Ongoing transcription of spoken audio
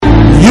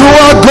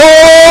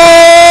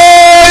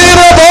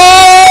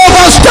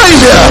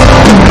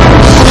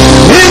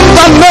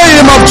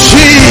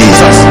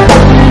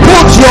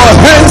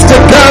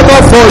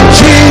for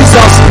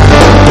Jesus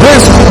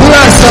this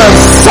blessed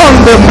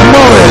Sunday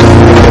morning.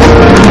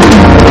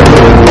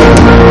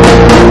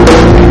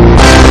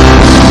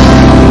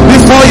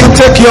 Before you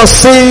take your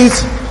seat,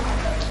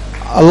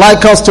 I'd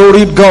like us to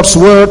read God's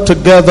word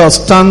together,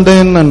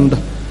 standing, and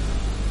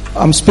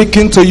I'm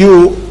speaking to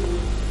you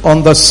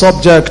on the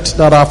subject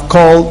that I've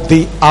called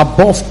the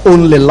above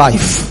only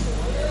life.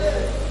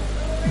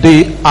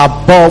 The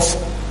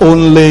above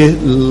only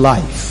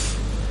life.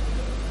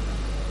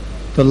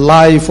 The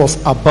life of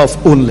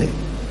above only.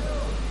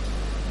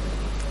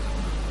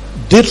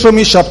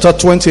 Deuteronomy chapter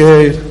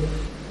 28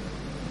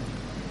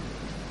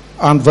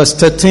 and verse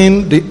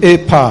 13, the A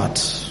part.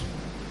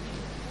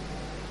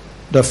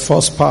 The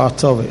first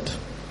part of it.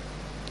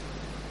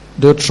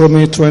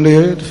 Deuteronomy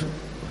 28,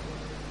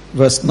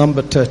 verse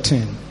number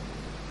 13.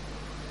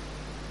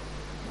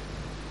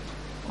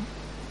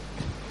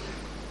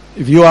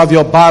 If you have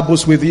your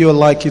Bibles with you, I'd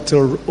like you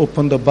to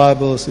open the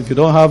Bibles. If you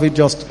don't have it,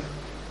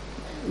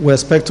 we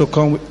expect to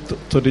come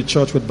to the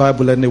church with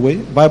Bible anyway.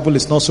 Bible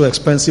is not so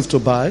expensive to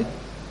buy.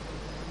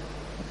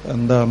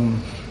 And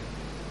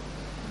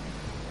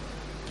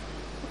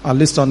at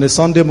least on a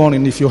Sunday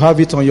morning, if you have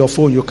it on your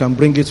phone, you can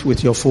bring it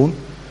with your phone.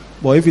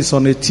 But if it's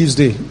on a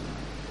Tuesday,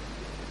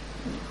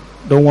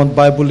 don't want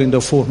Bible in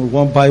the phone. We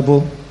want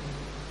Bible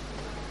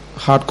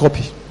hard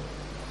copy.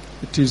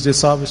 Tuesday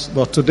service.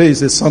 But today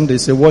is a Sunday.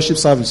 It's a worship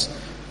service.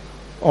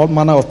 All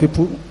manner of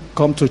people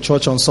come to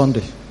church on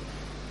Sunday.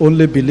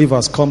 Only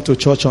believers come to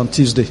church on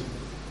Tuesday.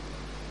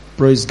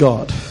 Praise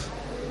God.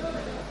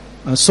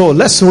 And so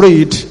let's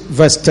read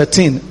verse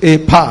 13, a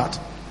part.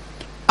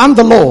 And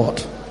the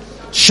Lord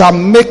shall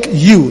make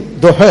you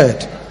the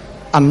head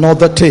and not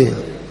the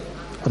tail.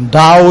 And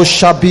thou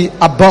shalt be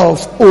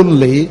above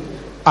only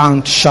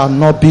and shall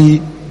not be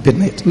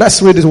beneath.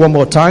 Let's read it one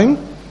more time.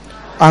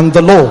 And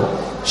the Lord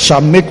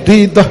shall make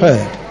thee the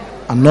head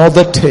and not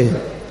the tail.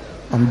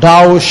 And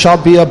thou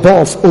shalt be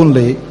above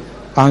only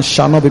and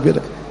shall not be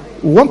beneath.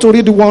 We want to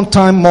read it one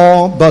time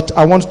more, but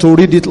I want to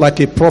read it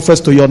like a prophet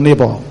to your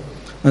neighbor.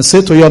 And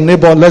say to your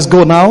neighbor, let's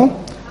go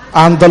now.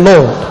 And the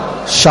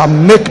Lord shall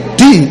make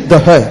thee the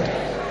head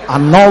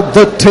and not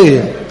the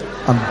tail,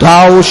 and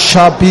thou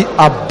shalt be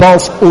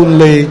above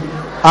only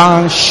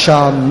and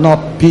shall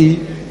not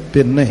be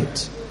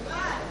beneath.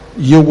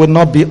 You will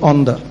not be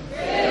under.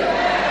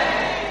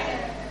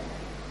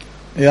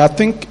 Yeah, I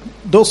think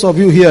those of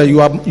you here, you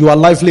are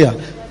livelier.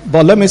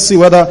 But let me see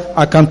whether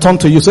I can turn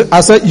to you. I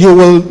said you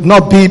will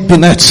not be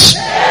beneath.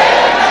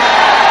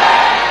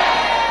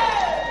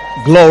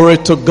 Glory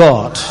to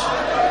God.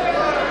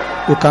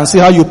 You can see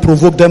how you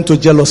provoke them to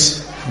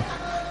jealousy.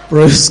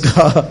 Praise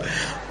God.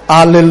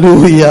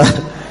 Hallelujah.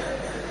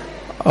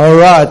 All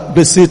right,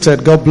 be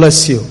seated. God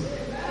bless you.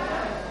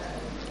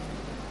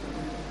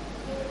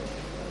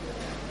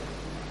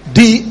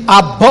 The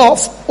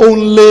above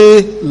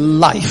only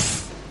life.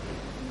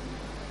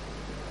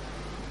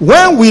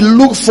 When we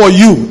look for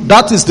you,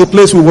 that is the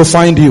place we will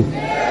find you.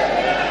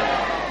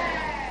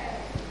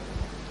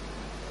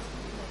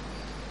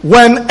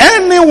 When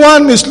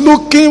anyone is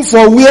looking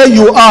for where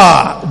you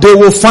are, they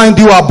will find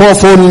you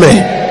above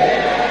only.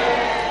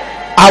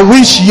 I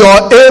wish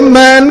your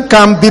amen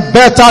can be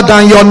better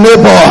than your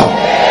neighbor.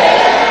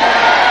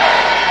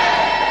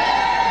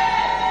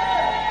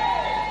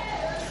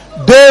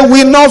 They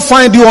will not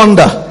find you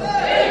under.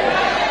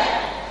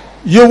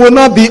 You will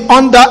not be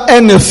under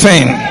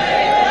anything.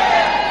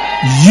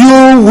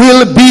 You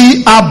will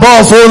be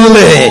above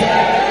only.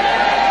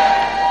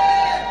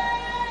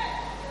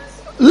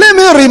 Let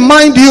me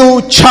remind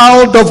you,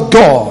 child of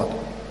God,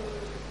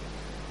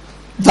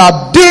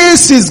 that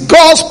this is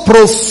God's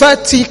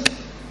prophetic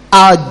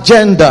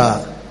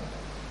agenda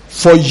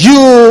for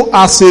you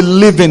as a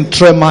living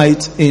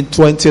Tremite in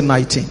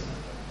 2019.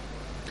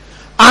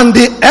 And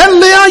the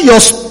earlier your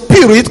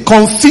spirit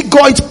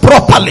configure it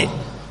properly,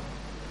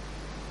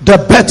 the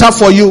better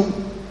for you.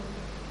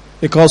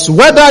 Because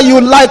whether you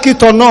like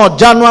it or not,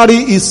 January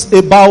is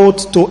about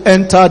to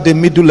enter the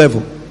middle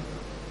level.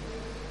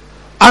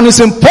 And it's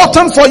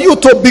important for you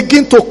to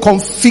begin to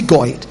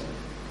configure it.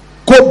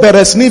 Kó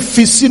bẹ̀rẹ̀ sí ní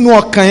fi sínú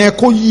ọkàn yẹn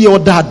kó yí ọ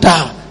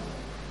dáadáa.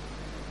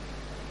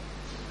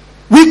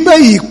 Wípé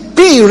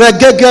ìpín rẹ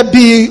gẹ́gẹ́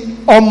bí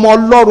ọmọ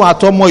Ọlọ́run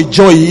àti ọmọ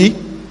ìjọ yìí,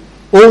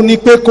 ó ní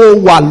pé kó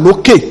wà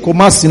lókè kó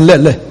má sí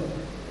nílẹ̀.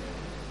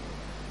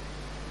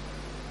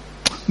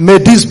 May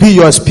this be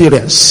your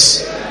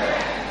experience.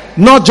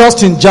 Not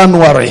just in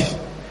January,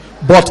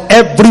 but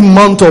every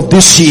month of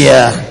this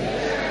year,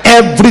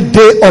 every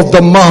day of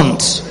the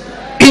month,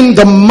 in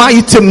the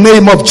mighty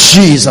name of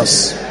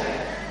Jesus.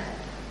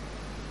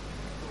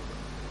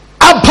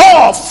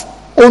 Above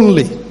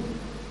only.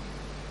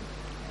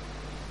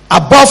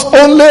 Above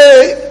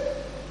only.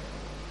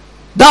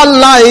 That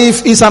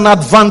life is an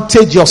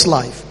advantageous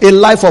life. A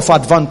life of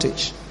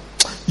advantage.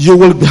 You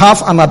will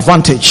have an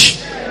advantage.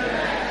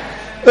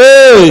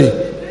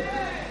 Hey.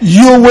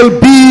 You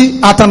will be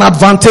at an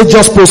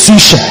advantageous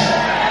position.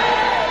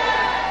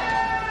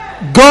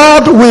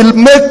 God will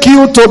make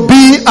you to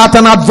be at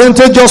an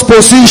advantageous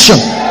position.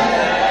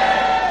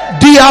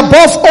 The The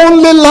above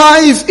only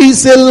life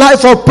is a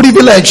life of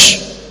privilege.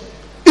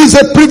 It's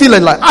a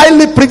privileged life,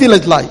 highly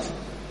privileged life.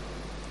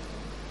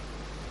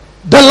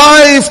 The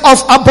life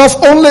of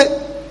above only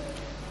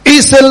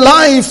is a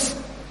life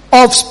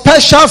of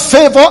special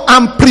favor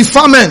and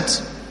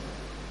preferment.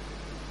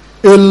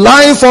 A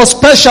life of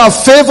special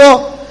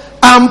favor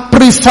and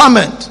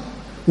preferment.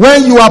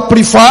 When you are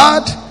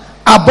preferred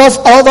above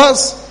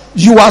others,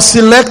 you are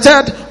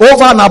selected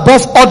over and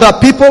above other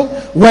people.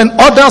 When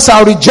others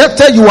are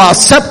rejected, you are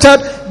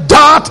accepted.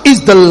 That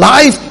is the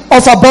life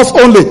of above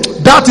only.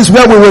 That is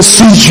where we will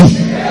see you.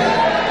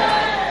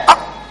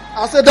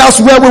 I said that's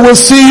where we will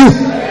see you.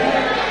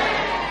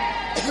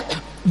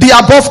 The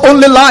above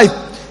only life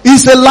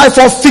is a life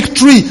of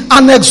victory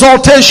and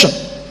exaltation.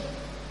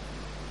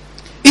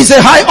 It's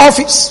a high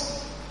office.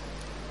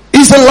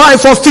 It's a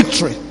life of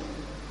victory.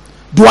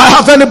 Do I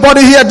have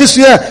anybody here this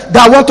year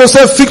that want to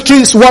say victory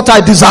is what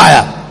I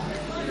desire?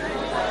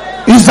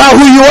 Is that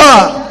who you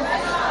are?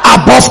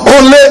 Above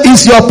only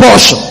is your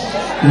portion.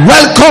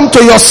 Welcome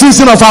to your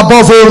season of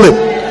above only.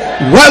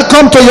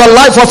 Welcome to your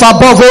life of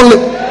above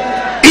only.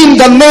 In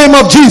the name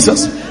of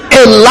Jesus.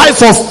 A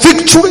life of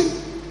victory.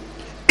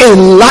 A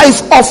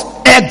life of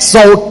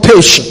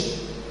exaltation.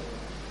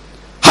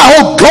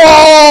 How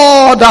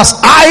God has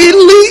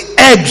highly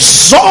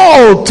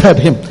exalted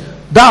him.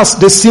 That's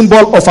the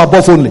symbol of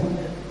above only.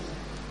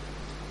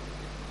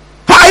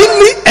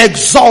 Highly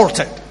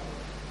exalted.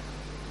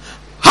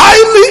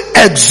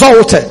 Highly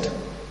exalted.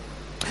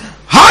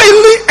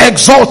 Highly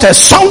exalted.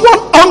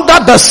 Someone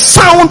under the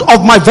sound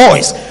of my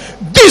voice.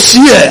 This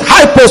year,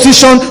 high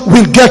position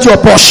will get your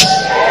portion.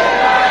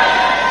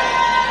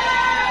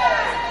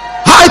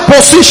 High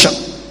position.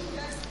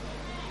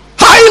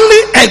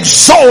 Highly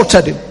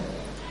exalted him.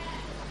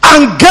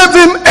 And gave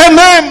him a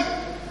name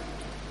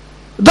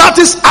that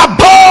is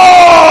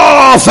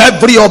above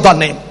every other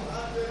name.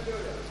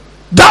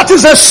 That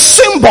is a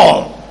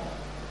symbol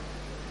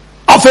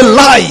of a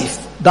life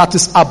that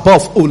is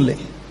above only.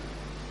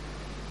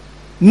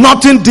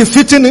 Nothing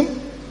defeating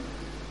him,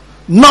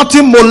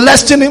 nothing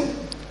molesting him,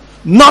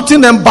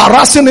 nothing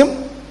embarrassing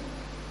him,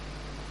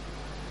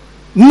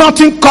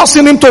 nothing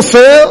causing him to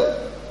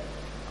fail,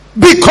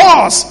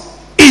 because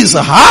he's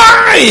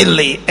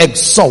highly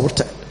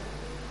exalted.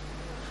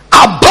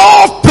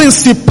 Above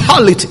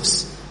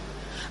principalities,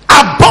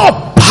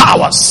 above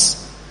powers,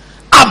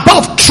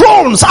 above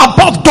thrones,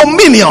 above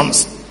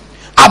dominions,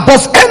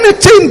 above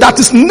anything that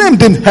is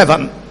named in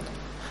heaven,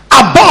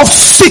 above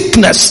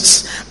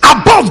sickness,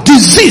 above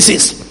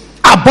diseases,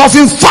 above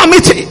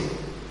infirmity,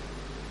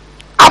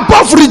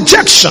 above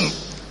rejection,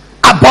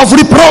 above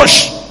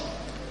reproach,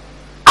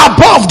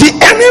 above the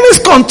enemy's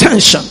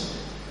contention,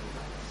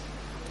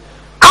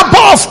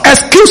 above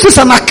excuses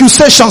and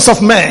accusations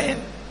of men.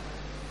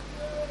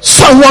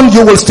 Someone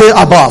you will stay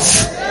above.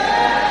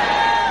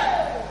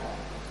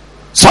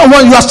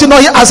 Someone you are still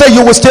not here, I say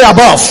you will stay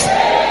above.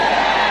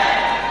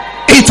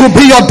 It will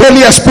be your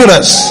daily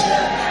experience,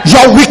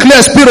 your weekly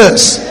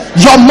experience,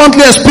 your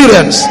monthly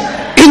experience.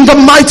 In the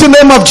mighty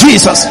name of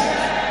Jesus.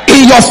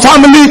 In your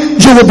family,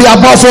 you will be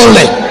above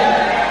only.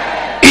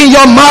 In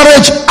your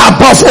marriage,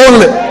 above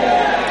only.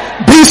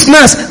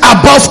 Business,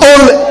 above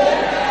only.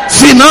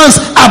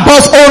 Finance,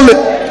 above only.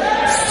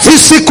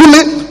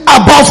 Physically,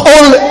 above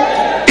only.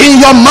 In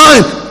your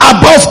mind,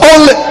 above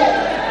only.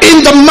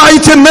 In the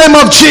mighty name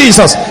of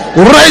Jesus.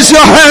 Raise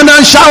your hand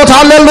and shout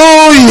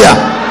hallelujah.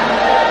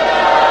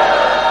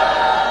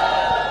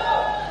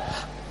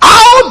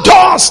 How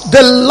does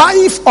the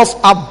life of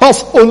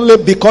above only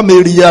become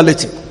a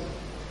reality?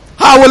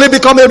 How will it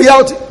become a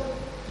reality?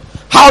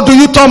 How do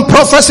you turn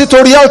prophecy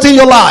to reality in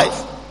your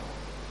life?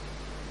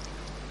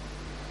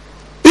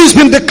 It's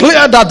been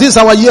declared that this is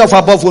our year of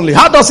above only.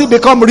 How does it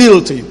become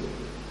real to you?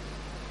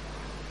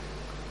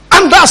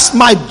 And that's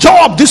my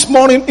job this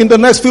morning in the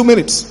next few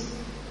minutes.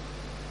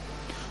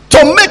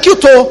 To make you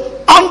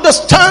to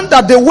understand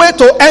that the way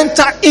to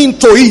enter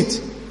into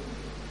it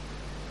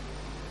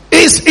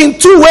is in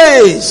two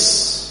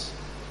ways.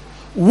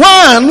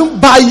 One,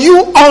 by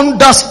you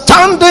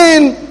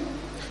understanding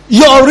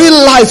your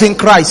real life in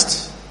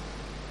Christ.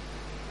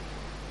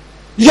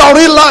 Your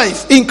real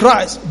life in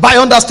Christ. By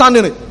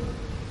understanding it.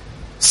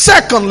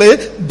 Secondly,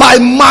 by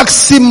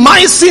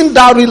maximizing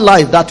that real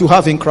life that you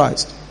have in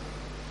Christ.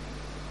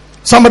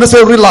 Somebody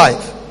say real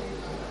life.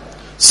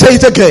 Say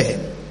it again.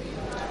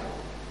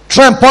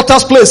 Trent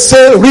Potter's place,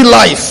 say real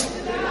life.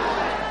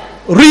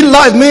 Real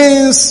life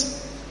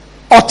means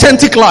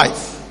authentic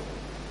life.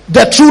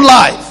 The true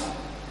life.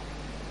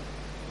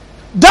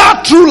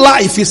 That true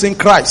life is in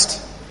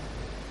Christ.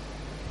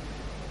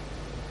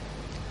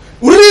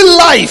 Real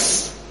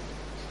life,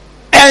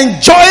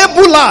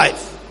 enjoyable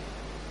life,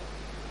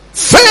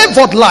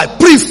 favored life,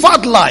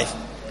 preferred life,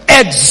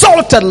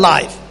 exalted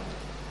life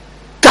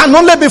can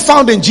only be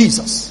found in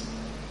Jesus.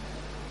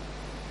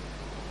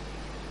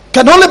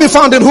 Can only be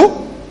found in who?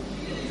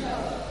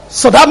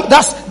 So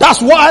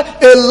that's why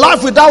a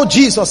life without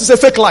Jesus is a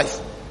fake life.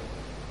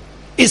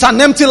 It's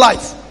an empty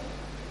life.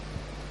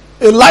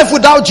 A life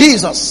without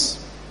Jesus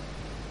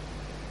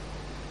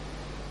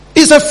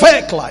It's a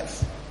fake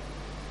life.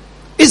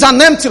 It's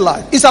an empty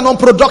life. It's an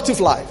unproductive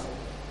life.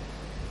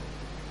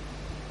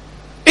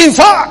 In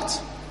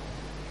fact,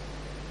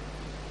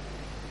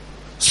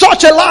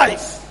 such a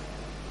life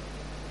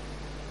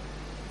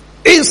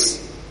is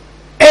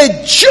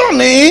a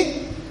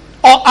journey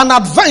or an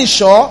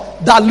adventure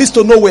that leads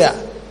to nowhere.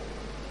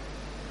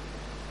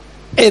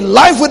 A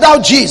life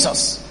without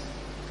Jesus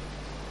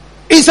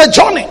is a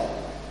journey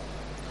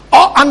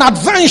or an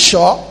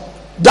adventure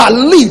that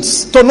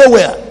leads to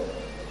nowhere.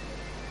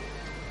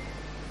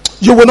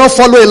 You will not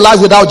follow a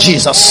life without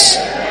Jesus.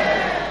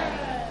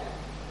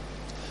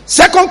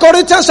 2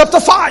 Corinthians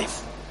chapter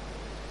 5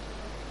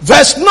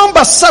 verse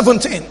number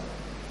 17.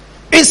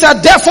 It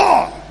said,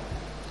 therefore,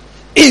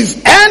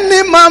 if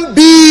any man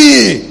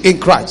be in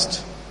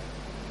Christ,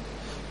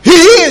 he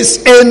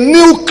is a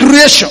new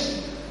creation.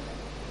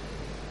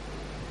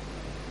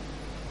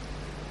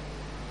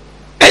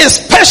 A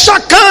special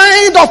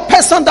kind of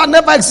person that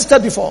never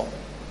existed before.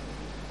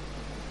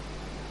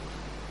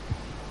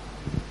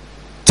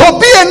 To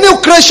be a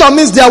new creation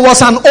means there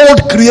was an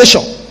old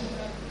creation.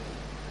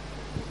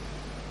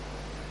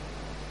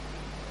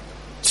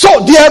 So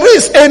there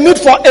is a need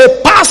for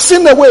a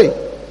passing away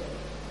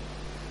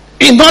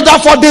in order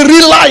for the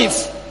real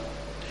life,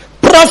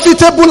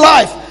 profitable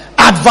life,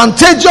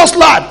 advantageous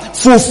life,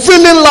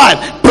 fulfilling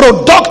life,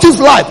 productive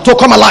life to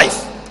come alive.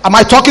 Am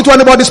I talking to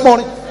anybody this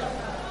morning?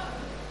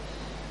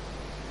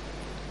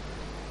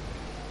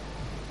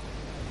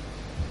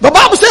 The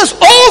Bible says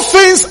all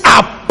things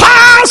are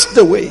passed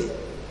away.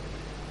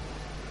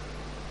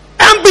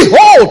 And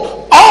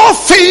behold, all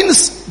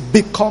things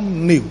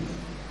become new.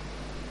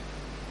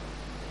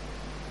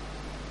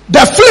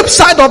 The flip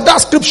side of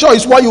that scripture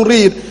is what you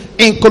read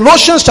in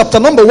Colossians chapter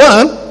number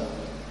 1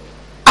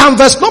 and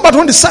verse number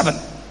 27.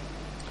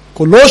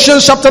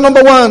 Colossians chapter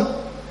number 1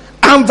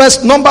 and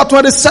verse number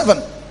 27.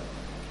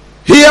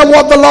 Hear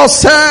what the Lord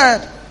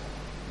said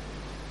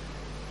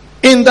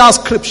in that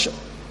scripture.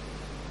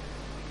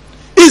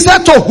 He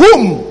said, to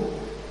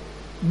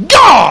whom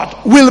God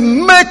will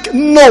make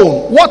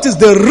known what is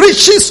the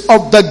riches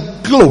of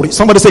the glory.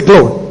 Somebody say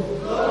glory.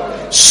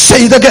 Glory.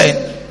 Say it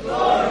again.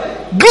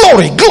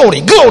 Glory, glory,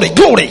 glory,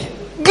 glory,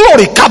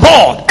 glory,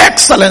 kabod,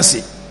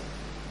 excellency,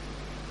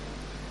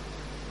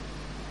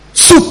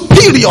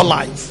 superior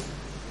life,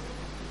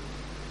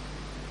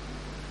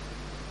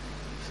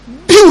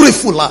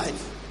 beautiful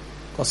life.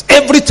 Because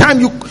every time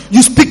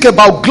you speak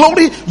about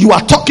glory, you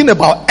are talking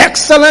about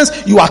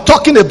excellence, you are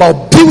talking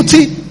about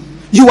beauty,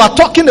 you are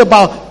talking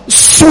about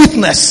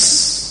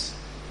sweetness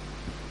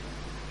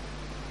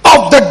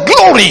of the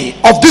glory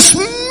of this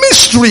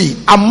mystery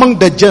among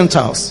the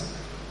Gentiles.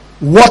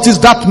 What is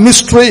that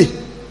mystery?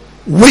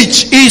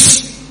 Which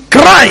is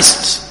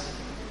Christ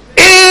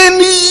in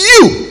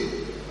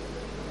you,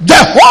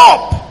 the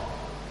hope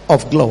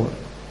of glory.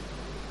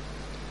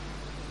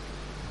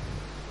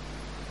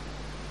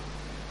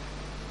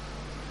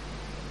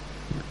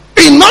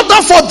 In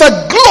order for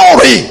the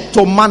glory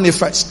to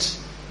manifest,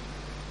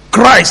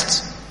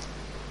 Christ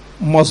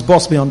must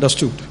first be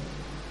understood.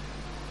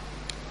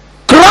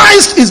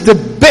 Christ is the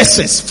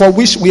basis for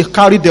which we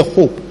carry the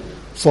hope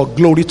for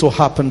glory to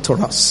happen to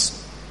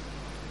us.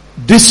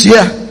 This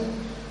year,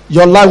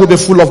 your life will be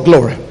full of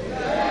glory.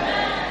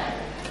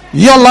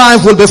 Your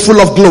life will be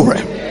full of glory.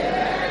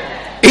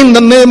 In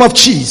the name of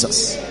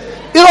Jesus.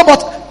 You know,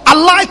 but I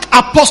like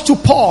Apostle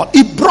Paul.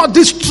 He brought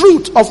this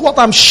truth of what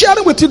I'm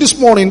sharing with you this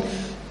morning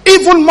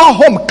even more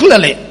home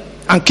clearly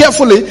and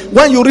carefully.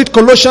 When you read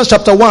Colossians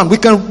chapter 1, we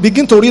can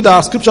begin to read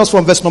our scriptures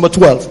from verse number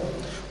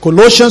 12.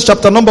 Colossians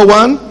chapter number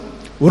 1,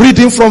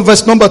 reading from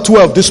verse number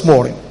 12 this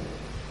morning.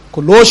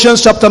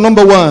 Colossians chapter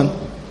number 1,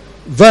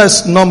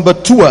 verse number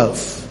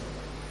 12.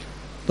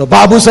 The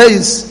Bible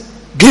says,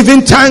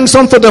 giving thanks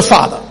unto the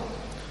Father.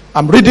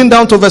 I'm reading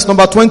down to verse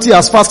number 20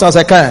 as fast as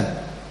I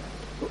can.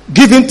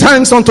 Giving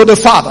thanks unto the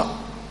Father,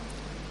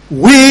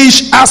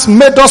 which has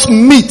made us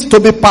meet to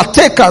be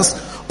partakers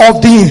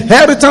of the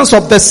inheritance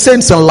of the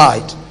saints in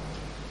light.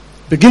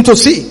 Begin to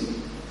see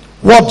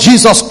what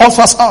Jesus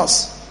offers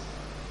us.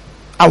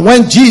 And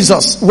when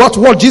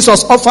what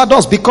Jesus offered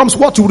us becomes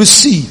what you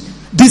receive,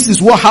 this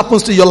is what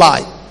happens to your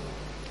life.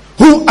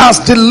 Who has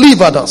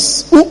delivered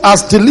us? Who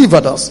has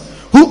delivered us?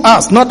 Who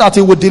has? Not that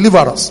he will deliver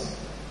us.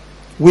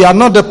 We are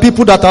not the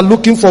people that are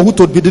looking for who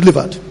to be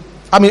delivered.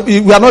 I mean,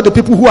 we are not the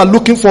people who are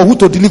looking for who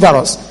to deliver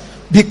us,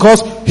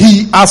 because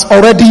he has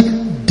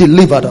already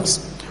delivered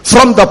us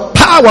from the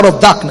power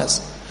of darkness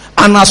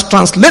and has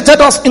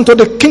translated us into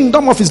the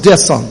kingdom of his dear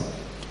Son,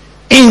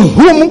 in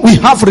whom we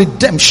have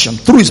redemption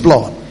through his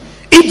blood,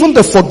 even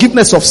the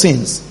forgiveness of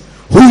sins,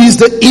 who is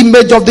the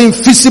image of the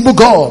invisible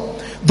God,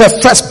 the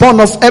firstborn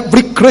of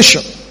every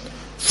creation.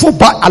 For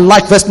by, I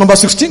like verse number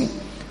 16.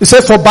 It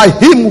says, for by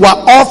him were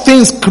all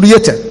things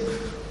created.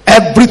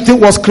 Everything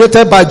was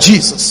created by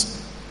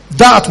Jesus.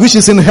 That which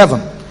is in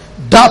heaven,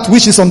 that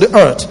which is on the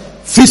earth,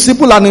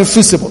 visible and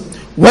invisible,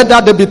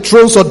 whether they be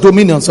thrones or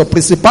dominions or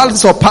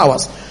principalities or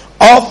powers,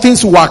 all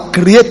things were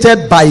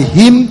created by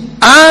him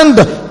and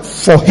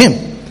for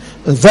him.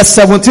 Verse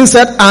 17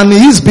 said, and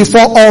he is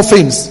before all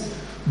things.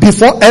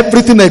 Before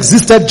everything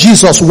existed,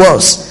 Jesus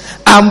was.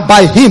 And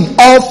by him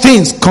all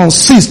things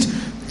consist.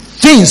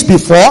 Things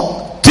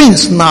before,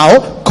 things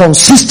now,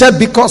 consisted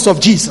because of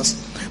Jesus.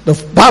 The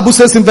Bible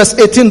says in verse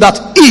 18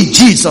 that he,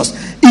 Jesus,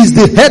 is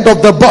the head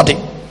of the body,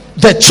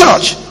 the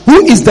church,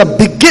 who is the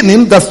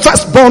beginning, the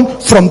firstborn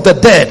from the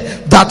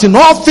dead, that in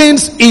all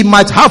things he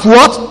might have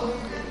what?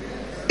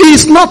 He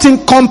is not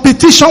in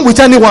competition with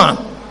anyone.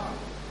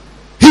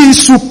 He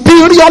is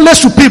superiorly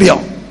superior.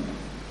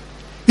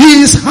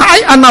 He is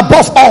high and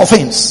above all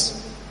things.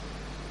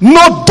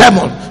 No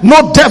demon,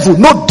 no devil,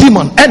 no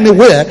demon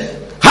anywhere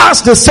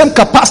has the same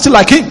capacity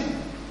like him.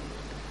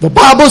 The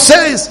Bible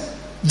says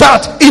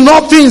that in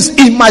all things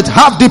he might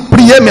have the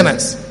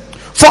preeminence.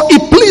 For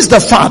it pleased the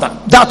Father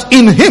that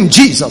in him,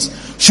 Jesus,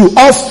 should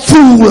all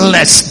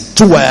fullness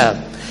dwell.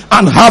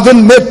 And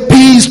having made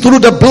peace through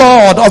the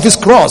blood of his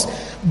cross,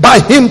 by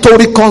him to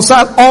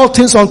reconcile all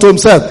things unto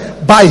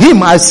himself. By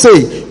him I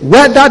say,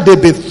 whether they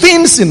be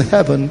things in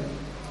heaven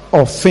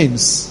or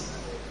things.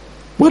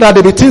 Whether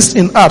they be things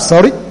in earth,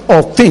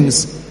 or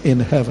things in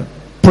heaven.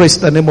 Praise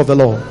the name of the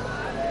Lord.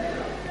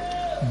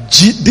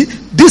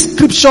 This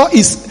scripture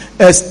is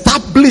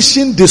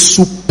establishing the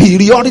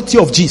superiority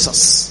of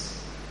Jesus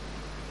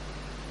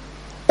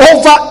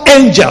over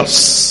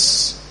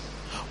angels,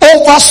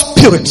 over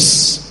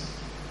spirits,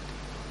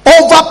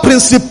 over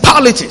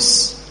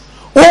principalities,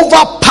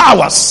 over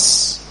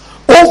powers,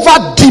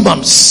 over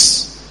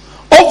demons,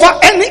 over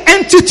any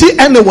entity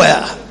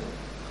anywhere.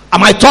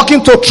 Am I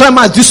talking to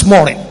Tremor this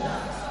morning?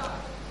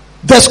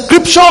 The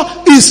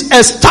scripture is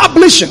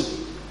establishing,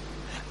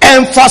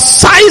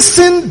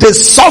 emphasizing the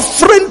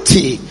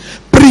sovereignty,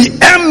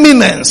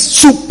 preeminence,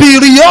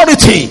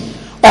 superiority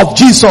of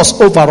Jesus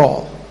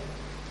overall.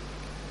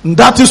 And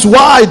that is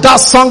why that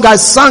song I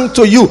sang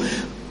to you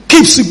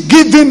keeps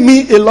giving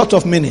me a lot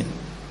of meaning.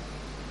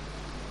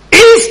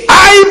 If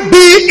I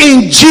be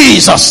in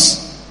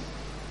Jesus,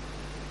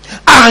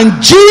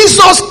 and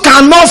Jesus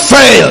cannot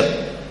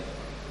fail,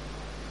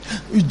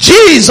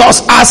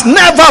 Jesus has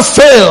never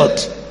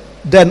failed,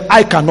 then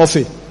I cannot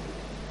fail.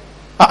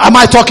 Am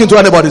I talking to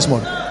anybody this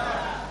morning?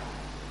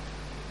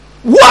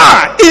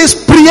 Why? Is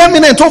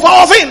preeminent over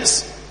all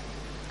things.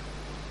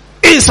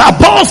 Is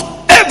above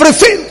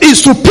everything.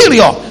 Is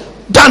superior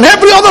than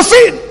every other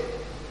thing.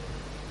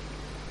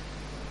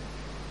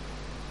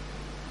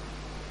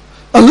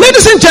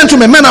 Ladies and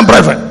gentlemen, men and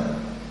brethren,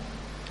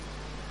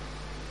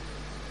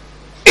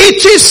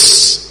 it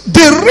is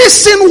the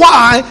reason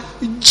why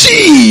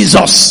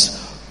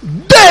Jesus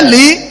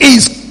daily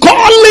is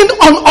calling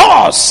on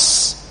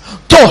us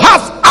to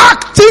have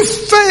active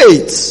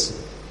faith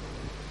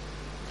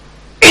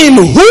in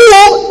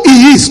who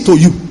he is to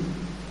you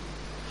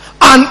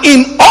and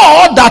in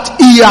all that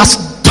he has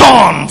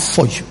done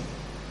for you.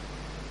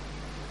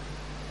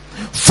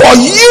 For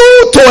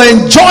you to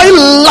enjoy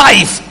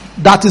life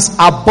that is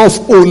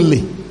above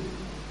only.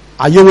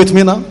 Are you with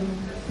me now?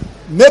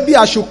 Maybe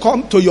I should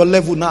come to your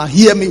level now.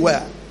 Hear me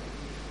well.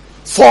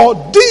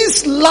 For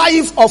this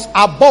life of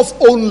above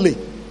only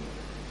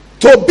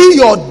to be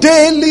your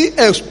daily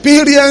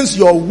experience,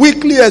 your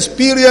weekly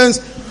experience,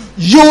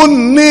 you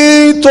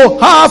need to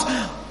have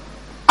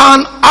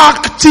an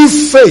active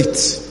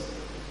faith,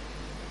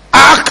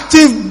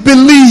 active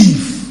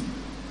belief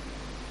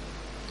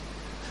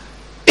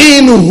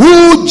in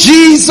who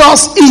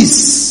Jesus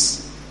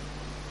is.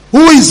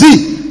 Who is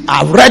he?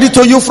 I've read it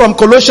to you from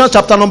Colossians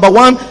chapter number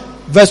 1,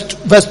 verse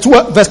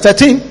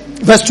 13,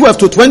 verse 12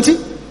 to 20.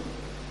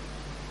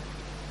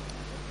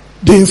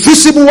 The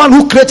invisible one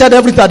who created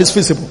everything that is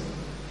visible.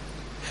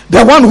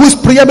 The one who is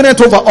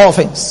preeminent over all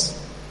things.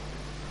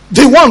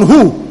 The one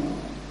who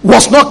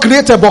was not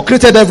created but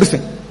created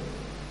everything.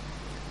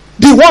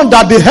 The one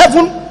that the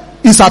heaven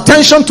is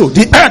attention to,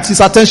 the earth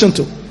is attention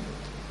to.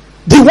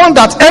 The one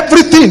that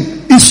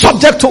everything is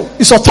subject to,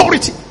 is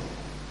authority.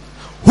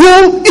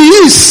 Who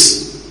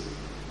is,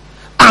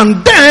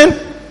 and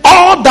then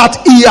all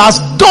that he has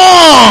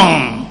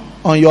done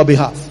on your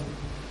behalf.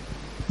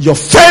 Your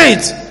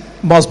faith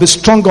must be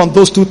strong on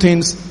those two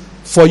things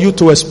for you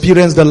to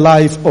experience the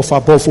life of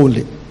above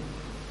only.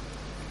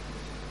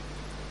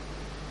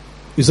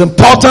 It's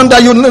important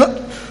that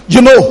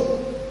you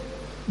know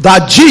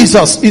that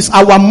Jesus is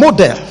our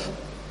model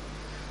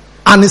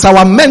and is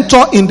our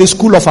mentor in the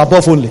school of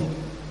above only.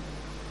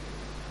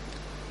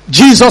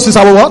 Jesus is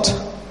our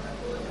what?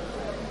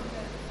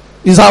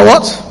 Is our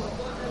what?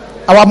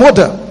 Our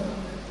model.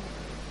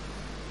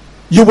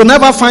 You will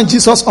never find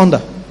Jesus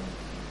under.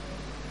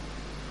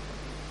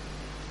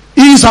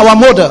 He is our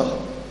model.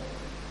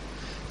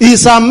 He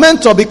is our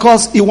mentor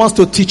because he wants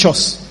to teach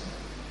us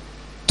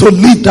to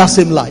live that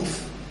same life.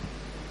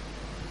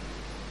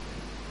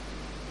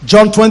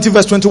 John 20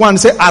 verse 21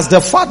 says, as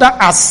the Father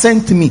has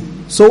sent me,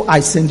 so I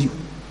send you.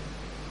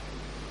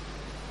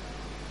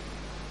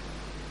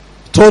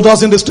 Told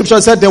us in the scripture,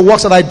 he said, the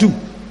works that I do,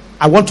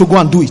 I want to go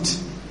and do it.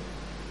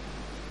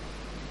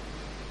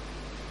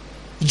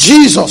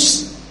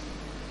 Jesus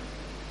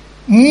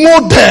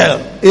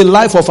model a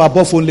life of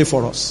above only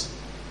for us.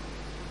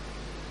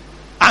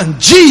 And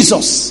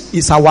Jesus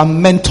is our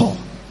mentor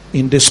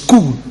in the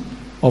school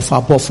of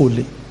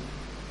Abofole.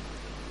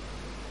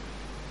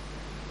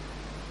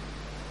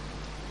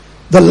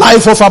 The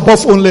life of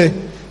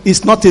Abofole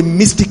is not a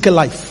mystical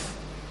life.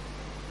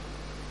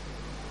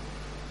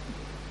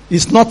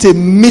 It's not a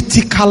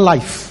mythical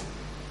life.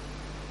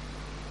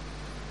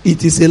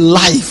 It is a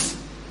life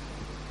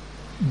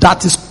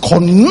that is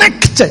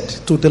connected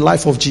to the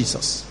life of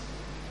Jesus.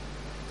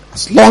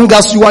 As long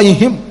as you are in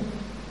Him,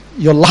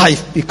 your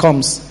life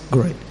becomes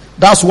great.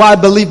 That's why I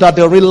believe that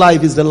the real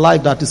life is the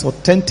life that is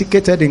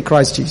authenticated in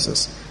Christ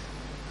Jesus.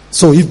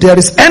 So if there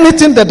is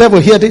anything the devil,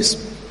 hear this,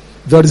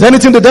 if there is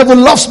anything the devil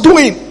loves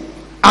doing,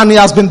 and he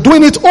has been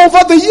doing it over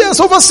the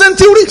years, over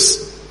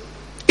centuries,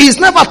 he's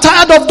never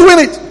tired of doing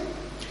it.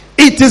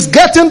 It is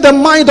getting the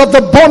mind of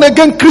the born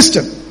again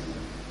Christian,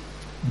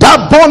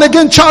 that born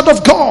again child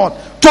of God,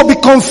 to be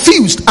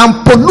confused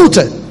and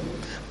polluted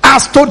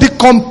as to the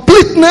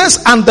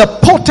completeness and the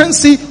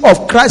potency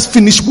of Christ's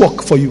finished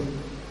work for you.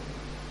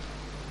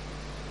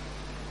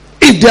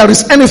 If there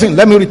is anything,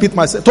 let me repeat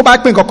myself. Tó bá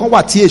pín nǹkan kan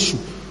wà tí èṣù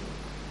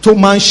tó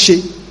máa ń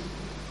ṣe,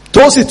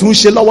 tó sì tún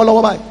ṣe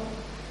lọ́wọ́lọ́wọ́ báyìí.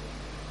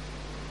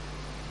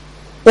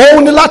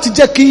 Òun ni láti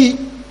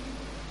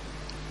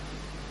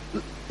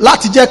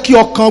jẹ́ kí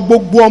ọkàn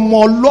gbogbo ọmọ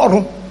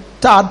Ọlọ́run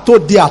tá a tó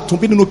di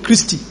àtúnbí nínú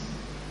Kristi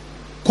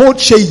kó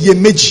ṣe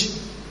iyèméjì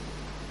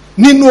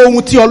nínú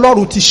ohun tí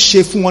Ọlọ́run ti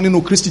ṣe fún wọn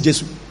nínú Kristi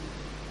Jésù.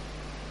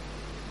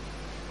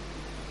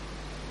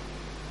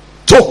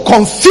 To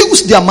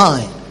confuse their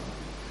mind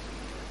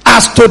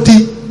as to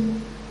the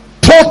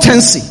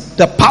potency,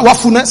 the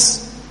powerfulness,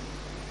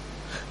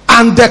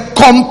 and the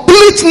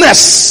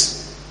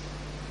completeness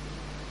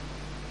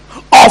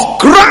of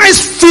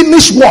Christ's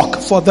finished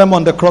work for them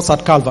on the cross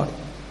at Calvary.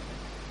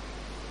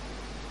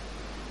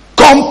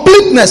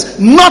 Completeness,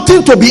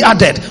 nothing to be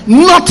added,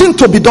 nothing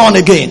to be done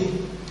again.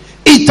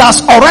 It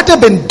has already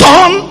been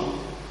done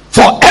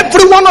for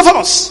every one of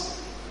us.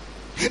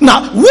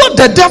 Now, what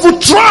the devil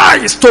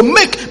tries to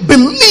make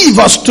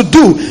believers to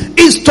do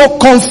is to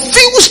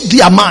confuse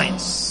their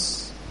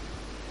minds.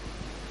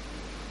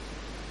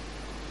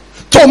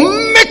 To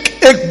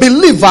make a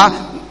believer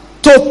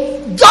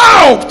to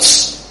doubt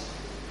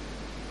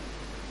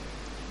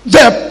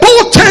the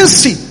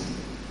potency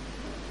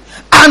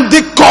and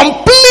the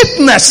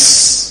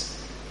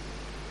completeness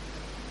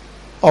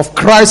of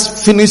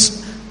Christ's finished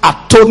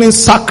atoning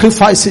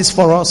sacrifices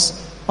for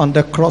us on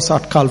the cross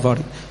at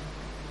Calvary.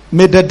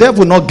 May the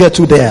devil not get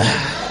you there.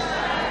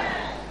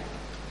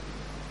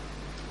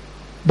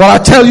 But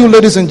I tell you,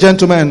 ladies and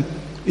gentlemen,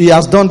 he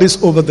has done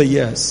this over the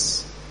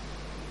years.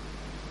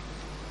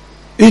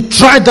 He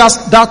tried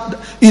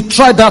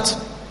that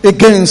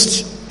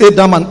against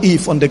Adam and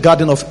Eve on the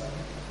Garden of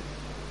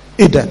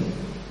Eden.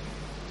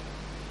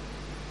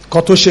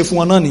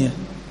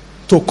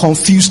 To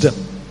confuse them.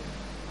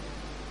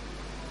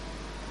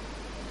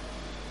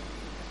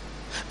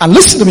 And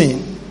listen to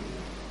me.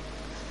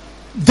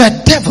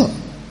 The devil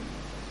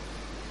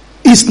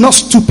is not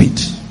stupid.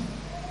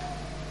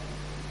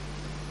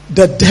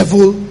 The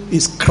devil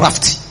is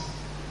crafty.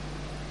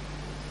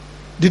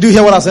 Did you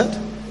hear what I said?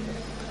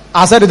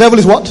 I said the devil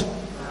is what?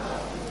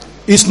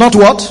 It's not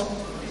what?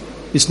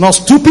 It's not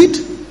stupid,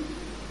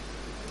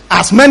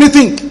 as many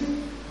think.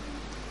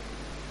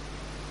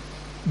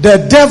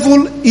 The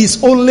devil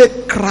is only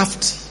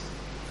crafty.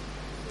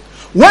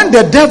 When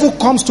the devil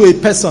comes to a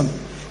person,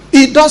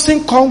 he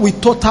doesn't come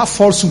with total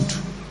falsehood,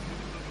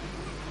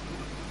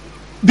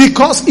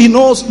 because he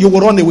knows you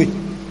will run away.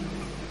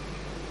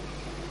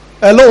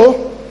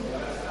 Hello?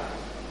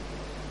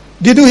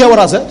 Did you hear what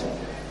I said?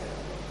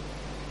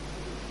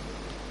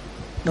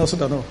 No,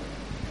 sir, no.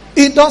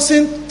 It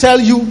doesn't tell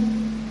you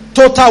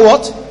total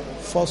what?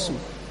 Falsehood.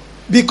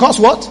 Because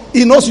what?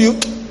 He knows you.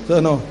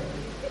 No.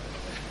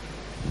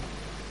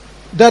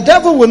 The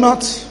devil will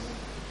not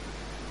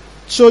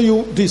show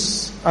you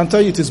this and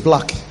tell you it is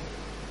black.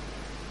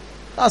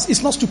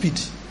 It's not stupid.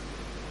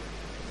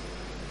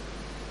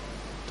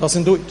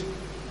 Doesn't do it.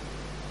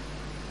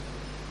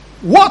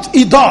 What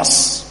he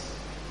does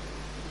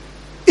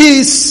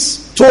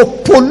is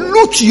to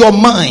pollute your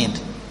mind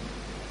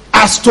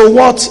as to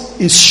what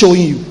is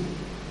showing you.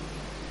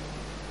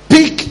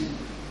 Pick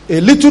a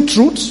little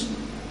truth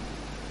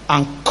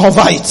and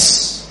cover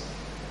it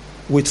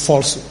with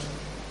falsehood.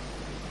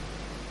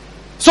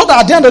 So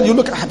that at the end of you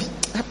look at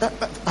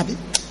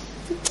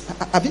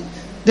Abi,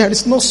 there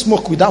is no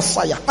smoke without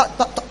fire.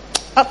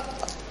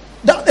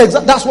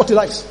 That's what he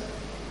likes.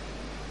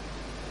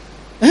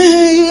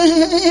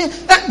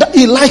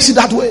 He likes it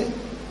that way.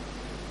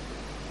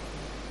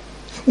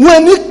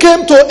 When he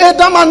came to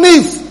Adam and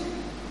Eve,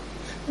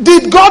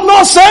 did God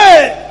not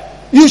say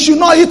you should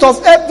not eat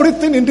of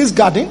everything in this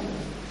garden?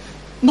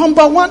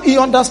 Number one, he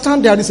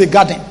understands there is a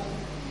garden.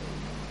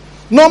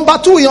 Number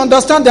two, he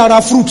understands there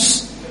are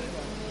fruits.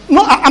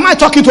 No, am I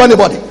talking to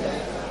anybody?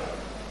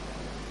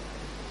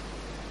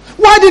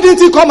 Why didn't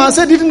he come and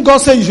say, didn't God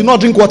say you should not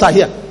drink water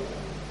here?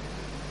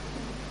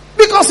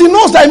 Because he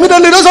knows that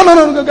immediately,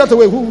 no, get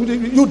away.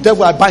 You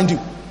devil, I bind you.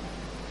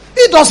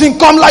 It doesn't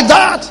come like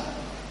that.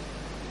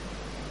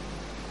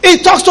 He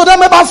talks to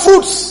them about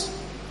fruits.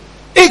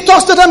 He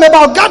talks to them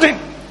about garden.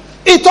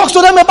 He talks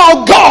to them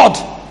about God.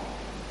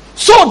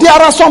 So there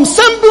are some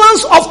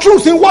semblance of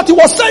truth in what he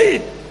was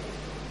saying.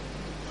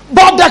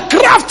 But the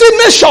crafty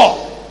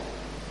nature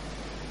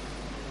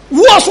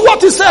was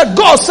what he said.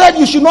 God said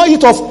you should not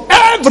eat of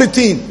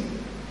everything.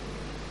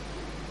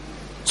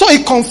 So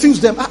he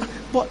confused them.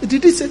 But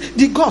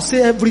did God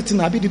say everything?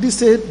 Did he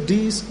say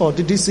this or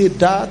did he say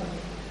that?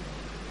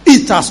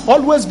 It has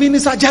always been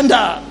his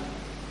agenda.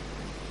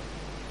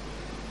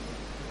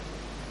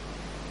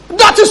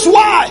 That is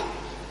why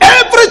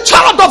every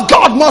child of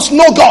God must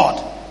know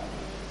God.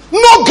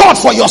 Know God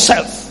for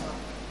yourself.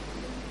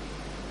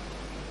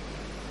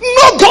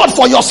 Know God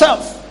for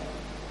yourself.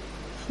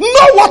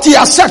 Know what he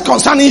has said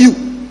concerning you.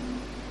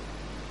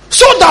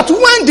 So that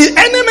when the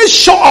enemy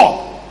show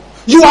up,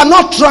 you are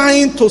not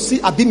trying to see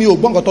Abimi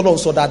Ogbongotolo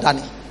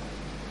Sodadani.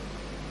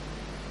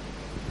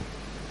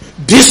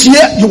 This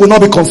year you will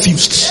not be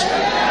confused.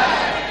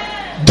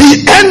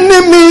 The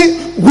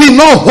enemy will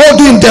not hold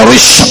you in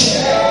derision.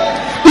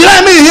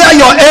 Let me hear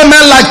your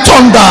amen like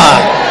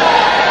thunder.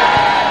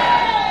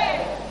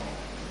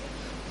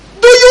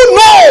 Do you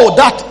know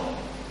that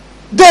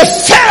they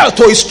fell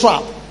to his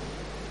trap?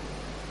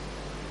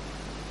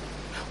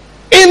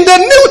 In the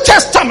New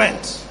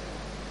Testament,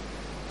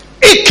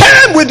 he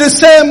came with the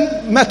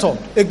same method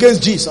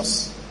against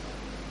Jesus.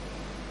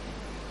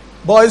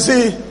 But you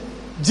see,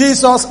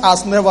 Jesus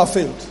has never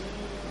failed.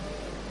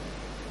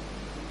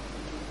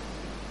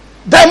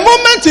 The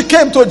moment he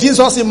came to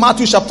Jesus in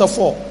Matthew chapter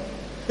 4,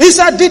 he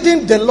said,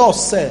 didn't the Lord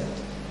say?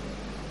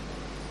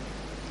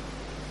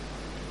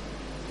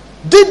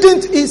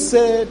 Didn't he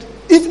said,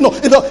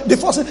 the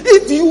first said,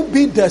 if you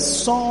be the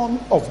Son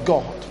of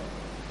God,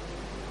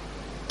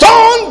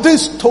 turn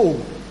this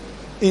stone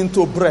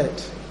into bread.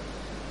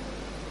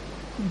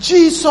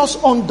 Jesus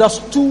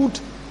understood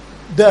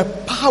the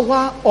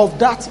power of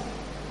that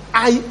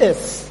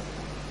if.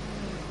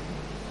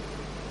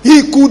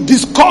 He could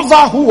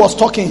discover who was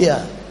talking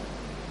here.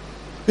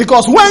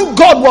 Because when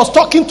God was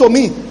talking to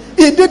me,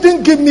 he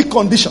didn't give me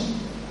condition.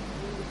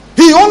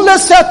 He only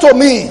said to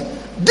me,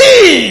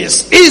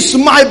 this is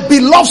my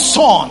beloved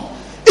Son,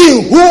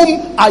 in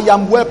whom I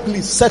am well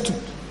pleased,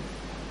 settled.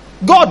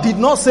 God did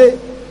not say,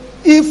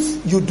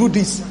 if you do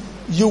this,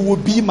 you will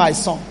be my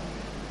son.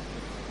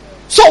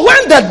 So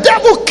when the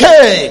devil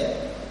came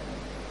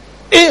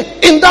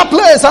in that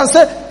place and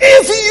said,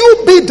 if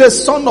you be the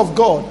Son of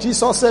God,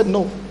 Jesus said,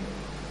 no.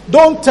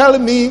 Don't tell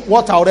me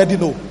what I already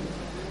know.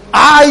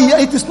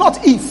 It is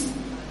not if.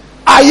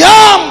 I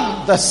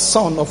am the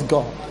Son of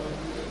God.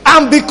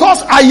 And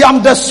because I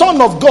am the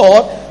Son of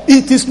God,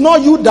 it is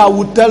not you that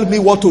will tell me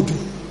what to do.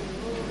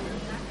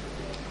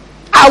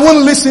 I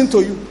won't listen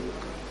to you.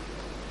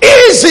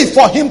 Easy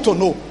for him to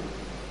know.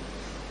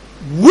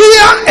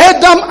 Where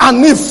Adam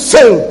and Eve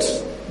failed,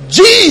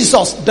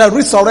 Jesus, the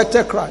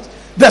resurrected Christ,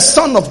 the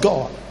Son of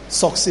God,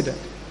 succeeded.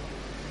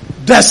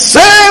 The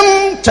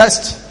same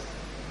test,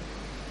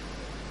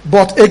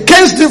 but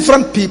against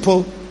different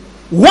people.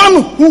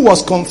 One who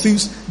was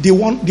confused,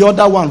 the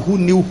other one who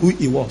knew who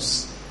he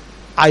was.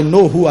 I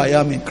know who I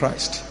am in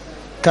Christ.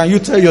 Can you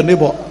tell your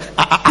neighbor,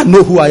 I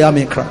know who I am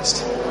in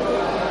Christ?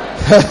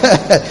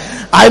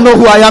 I know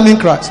who I am in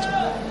Christ.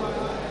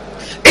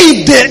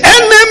 If the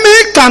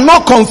enemy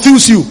cannot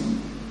confuse you,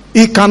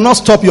 he cannot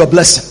stop your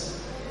blessing.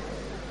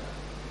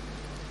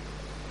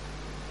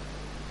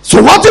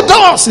 So what it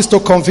does is to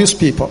confuse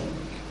people.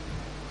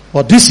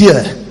 But this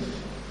year,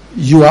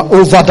 you are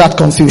over that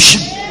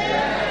confusion.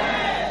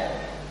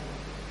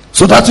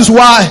 So that is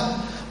why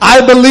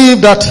I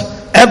believe that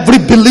every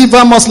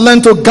believer must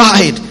learn to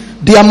guide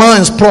their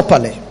minds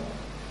properly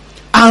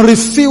and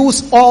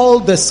refuse all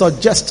the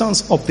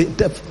suggestions of the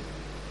devil.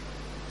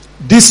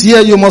 This year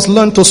you must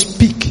learn to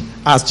speak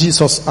as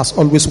Jesus has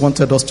always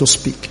wanted us to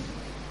speak.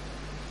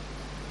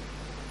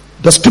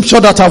 The scripture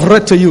that I've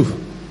read to you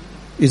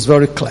is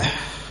very clear.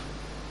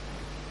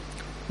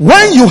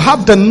 When you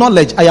have the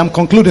knowledge, I am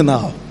concluding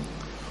now.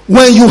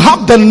 When you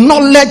have the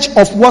knowledge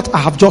of what I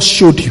have just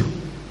showed you,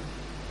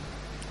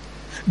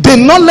 the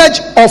knowledge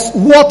of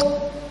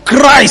what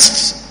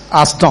Christ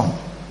has done,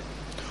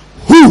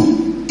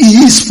 who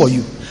he is for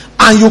you,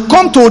 and you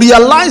come to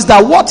realize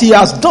that what he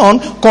has done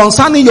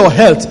concerning your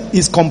health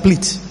is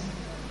complete.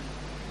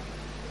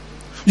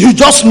 You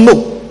just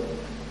know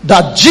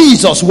that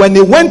Jesus, when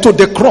he went to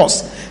the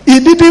cross, he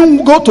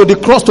didn't go to the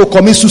cross to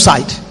commit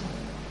suicide.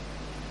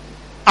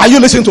 Are you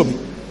listening to me?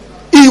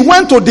 He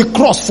went to the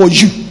cross for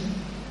you.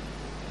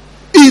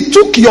 He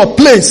took your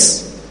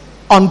place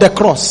on the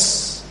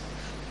cross.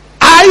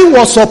 I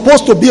was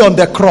supposed to be on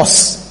the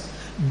cross,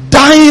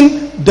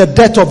 dying the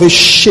death of a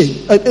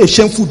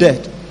shameful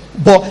death.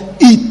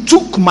 But he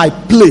took my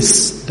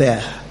place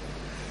there.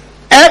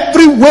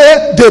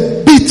 Everywhere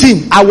they beat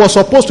him, I was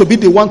supposed to be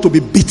the one to be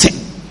beaten.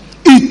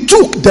 He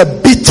took the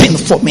beating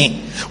for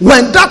me.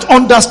 When that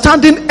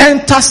understanding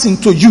enters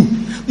into you,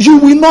 you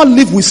will not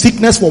live with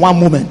sickness for one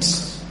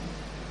moment.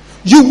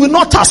 You will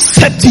not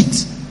accept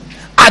it.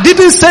 At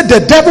didn't say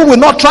the devil will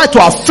not try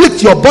to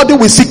afflict your body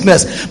with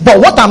sickness. But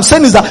what I'm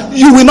saying is that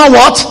you will not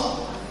what?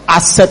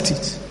 Accept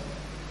it.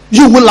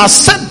 You will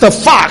accept the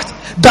fact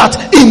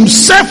that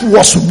himself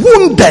was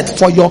wounded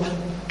for your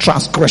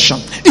transgression.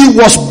 He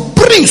was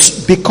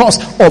bruised because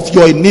of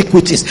your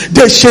iniquities.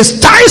 The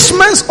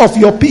chastisement of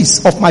your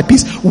peace, of my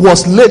peace,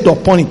 was laid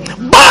upon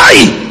him. By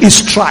his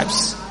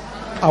stripes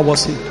I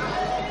was healed.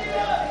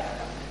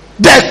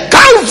 The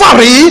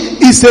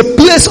Calvary is a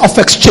place of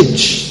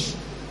exchange.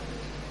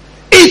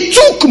 He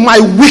took my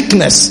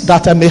weakness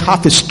that I may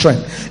have his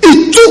strength.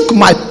 He took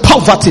my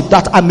poverty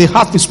that I may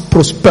have his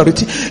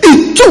prosperity.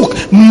 He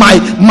took my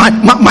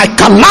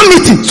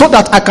calamity so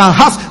that I can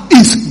have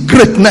his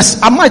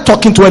greatness. Am I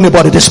talking to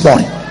anybody this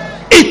morning?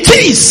 It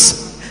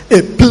is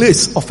a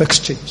place of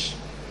exchange.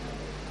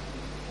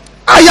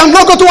 I am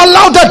not going to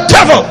allow the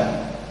devil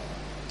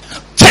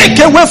take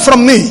away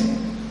from me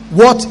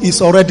what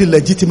is already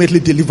legitimately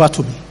delivered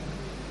to me.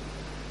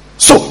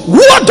 So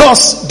what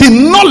does the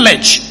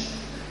knowledge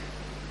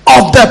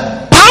of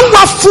the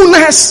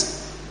powerfulness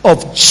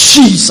of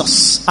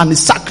Jesus and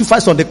his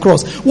sacrifice on the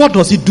cross, what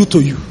does it do to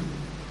you?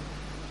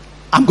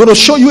 I'm going to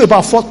show you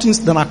about 4 things,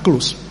 then I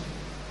close.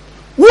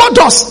 What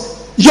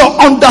does your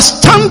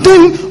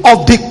understanding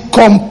of the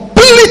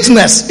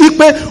completeness,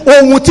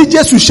 ohun tí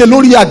Jésù ṣe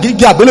lórí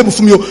àgègè àgbélébùú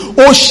fún mi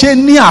ó ṣe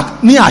ní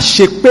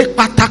àṣepé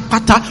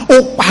pátápátá,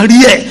 ó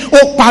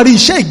parí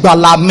iṣẹ́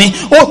ìgbàlà mi,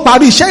 ó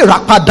parí iṣẹ́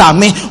ìràpadà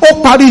mi,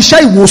 ó parí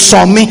iṣẹ́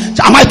ìwòsàn mi.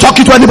 Am I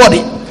talking to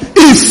anybody?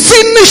 He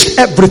finished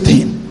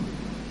everything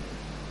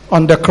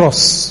on the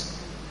cross.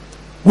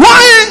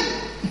 Why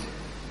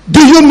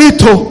do you need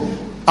to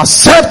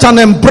accept and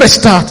embrace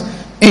that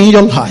in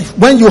your life?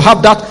 When you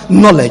have that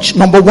knowledge,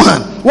 number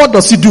one, what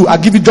does it do?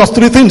 I'll give you just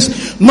 3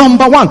 things.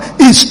 Number one,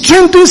 it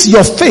strengthens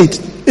your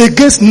faith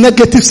against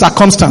negative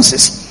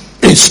circumstances.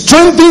 It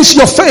strengthens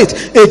your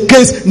faith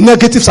against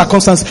negative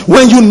circumstances.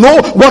 When you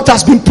know what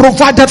has been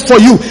provided for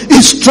you,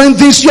 it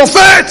strengthens your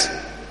faith.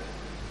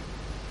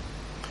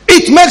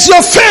 It makes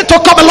your faith to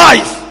come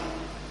alive.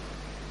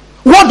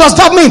 What does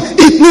that mean?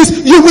 It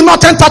means you will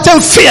not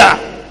entertain fear.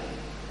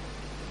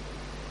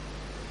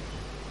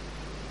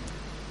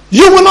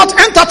 You will not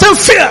entertain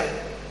fear.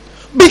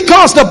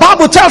 Because the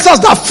Bible tells us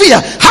that fear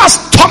has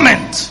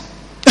torment.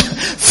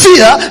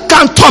 Fear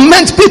can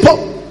torment people.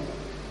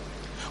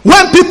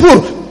 When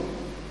people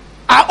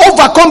are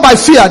overcome by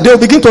fear, they will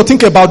begin to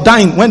think about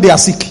dying when they are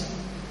sick.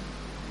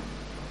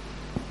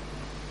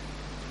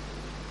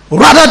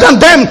 Rather than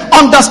them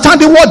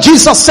understanding what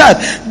Jesus said,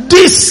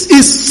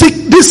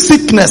 this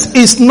sickness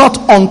is not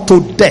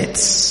unto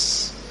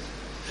death.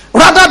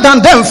 Rather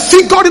than them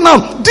figuring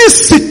out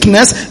this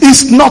sickness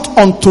is not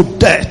unto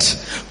death,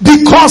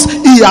 because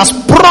he has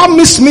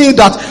promised me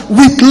that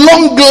with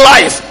long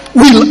life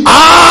will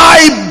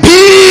I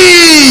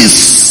be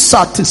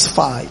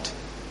satisfied.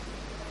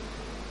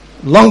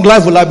 Long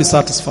life will I be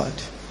satisfied.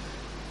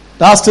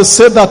 That's to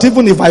say that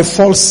even if I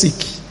fall sick,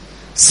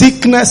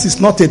 sickness is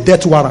not a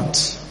death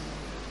warrant.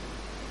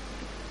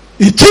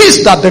 It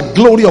is that the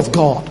glory of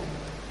God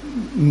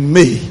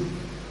may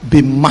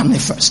be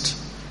manifest.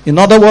 In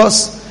other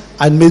words,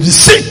 I may be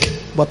sick,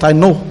 but I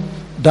know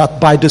that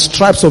by the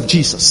stripes of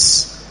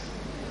Jesus,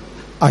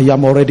 I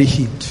am already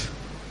healed.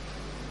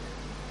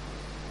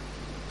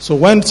 So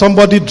when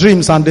somebody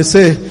dreams and they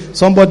say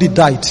somebody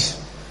died,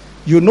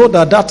 you know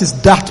that that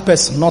is that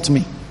person, not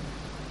me.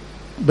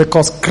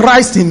 Because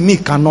Christ in me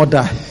cannot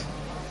die.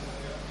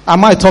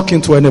 Am I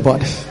talking to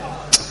anybody?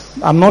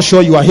 I'm not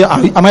sure you are here.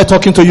 Am I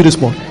talking to you this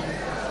morning?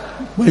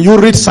 When you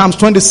read Psalms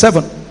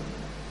 27,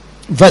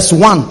 verse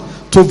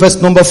 1 to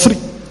verse number 3.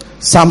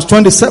 Psalms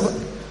 27,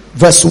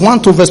 verse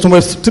 1 to verse number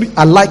 3.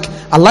 I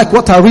like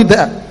what I read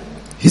there.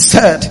 He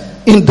said,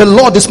 in the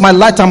Lord is my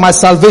light and my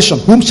salvation.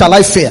 Whom shall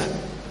I fear?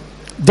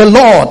 The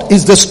Lord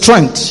is the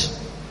strength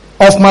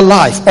of my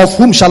life. Of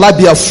whom shall I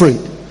be afraid?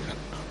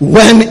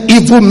 When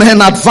evil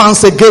men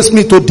advance against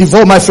me to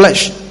devour my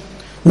flesh,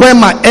 when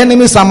my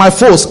enemies and my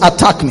foes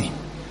attack me,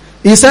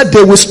 he said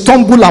they will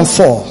stumble and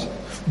fall.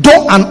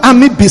 Though an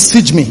army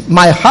besiege me,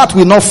 my heart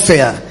will not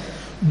fear.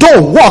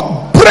 Though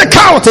war break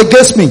out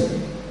against me,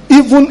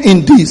 even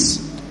in this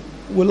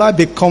will I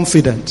be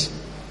confident.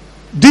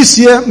 This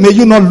year, may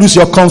you not lose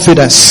your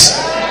confidence.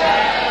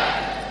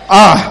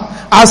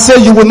 I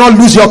say you will not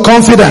lose your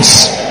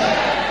confidence.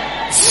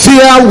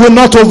 Fear will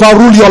not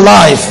overrule your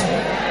life.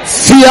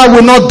 Fear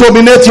will not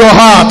dominate your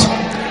heart.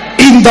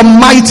 In the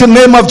mighty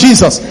name of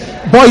Jesus.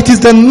 But it is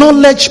the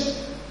knowledge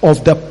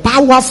of the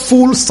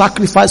powerful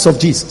sacrifice of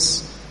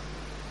Jesus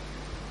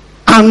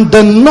and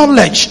the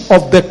knowledge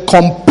of the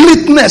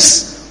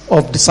completeness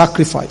of the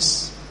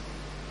sacrifice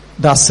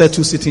that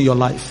settles it in your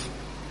life.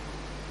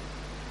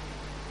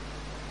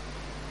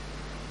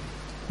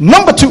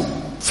 Number 2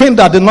 thing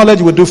that the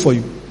knowledge will do for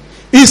you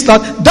is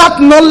that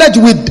knowledge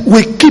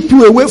will keep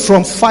you away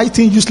from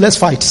fighting useless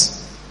fights.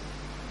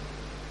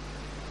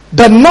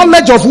 The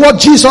knowledge of what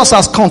Jesus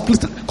has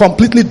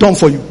completely done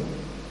for you.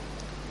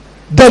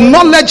 The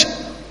knowledge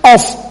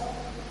of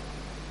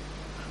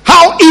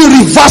how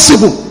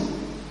irreversible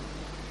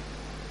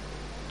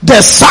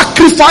The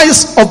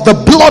sacrifice of the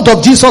blood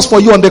of Jesus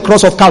for you on the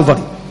cross of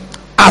Calvary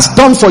has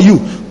done for you.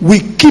 We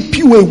keep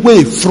you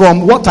away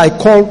from what I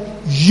call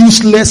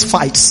useless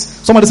fights.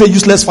 Somebody say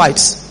useless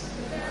fights.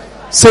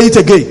 Say it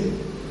again.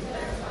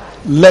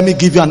 Let me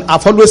give you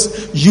I've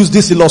always used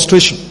this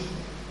illustration.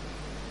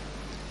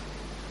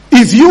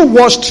 If you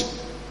watched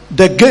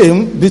the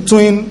game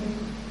between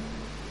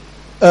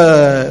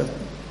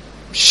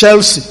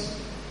Chelsea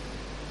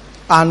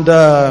and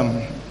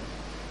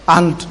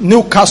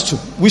Newcastle,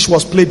 which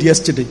was played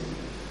yesterday,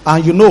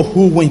 and you know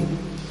who win,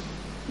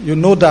 you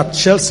know that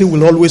Chelsea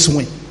will always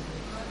win.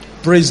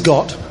 Praise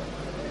God.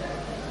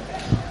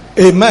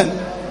 Amen.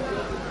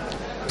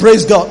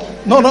 Praise God.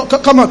 No,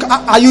 come on.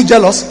 Are you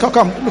jealous?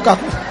 Come, look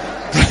at me.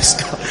 Praise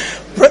God.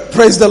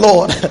 Praise the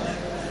Lord.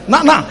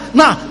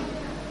 Now,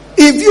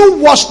 if you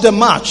watch the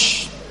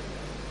match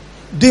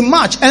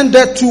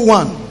ended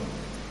 2-1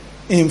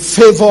 in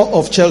favor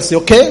of Chelsea,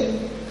 okay?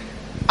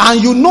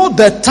 And you know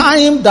the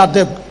time that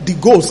the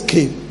goals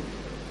came.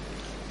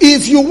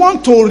 If you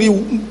want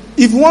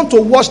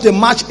to watch the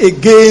match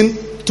again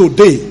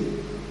today,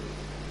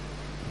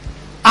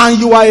 and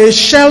you are a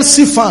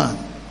Chelsea fan,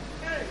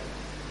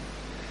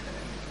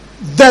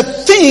 the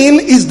thing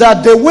is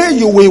that the way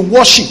you will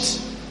watch it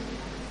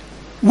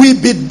will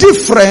be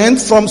different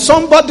from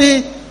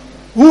somebody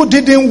who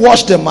didn't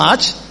watch the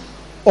match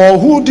or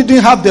who didn't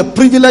have the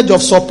privilege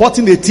of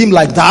supporting a team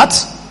like that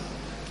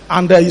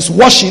and is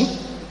watching.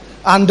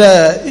 And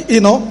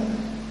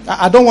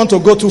I don't want to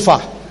go too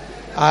far.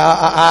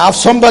 I have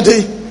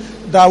somebody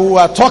that we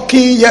were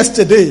talking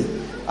yesterday,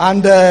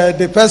 and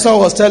the person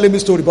was telling me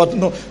story, but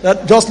no,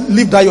 just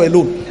leave that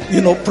alone.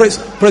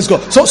 Praise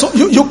God. So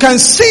you can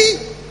see,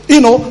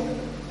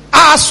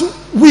 as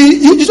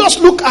you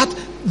just look at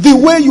the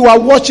way you are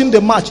watching the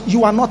match,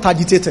 you are not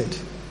agitated.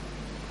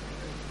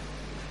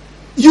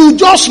 You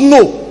just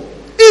know.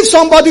 If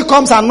somebody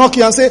comes and knock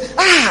you and say,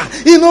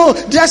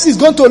 Jesse is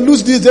going to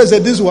lose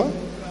this one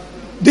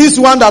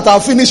that I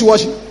finished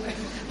watching.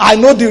 I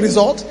know the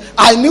result.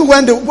 I knew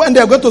when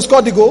they're going to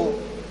score the goal.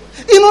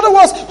 In other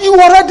words, you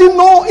already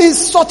know it's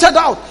sorted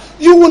out.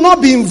 You will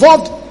not be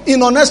involved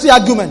in unnecessary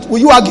argument. Will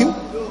you argue?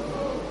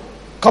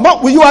 Come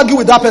on, will you argue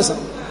with that person?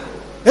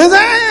 They're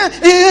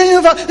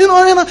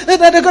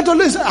going to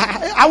lose.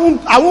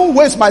 I won't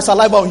waste my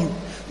saliva on you.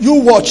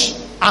 You watch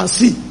and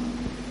see.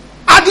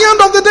 At the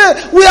end of the day,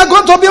 we are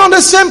going to be on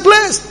the same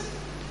place.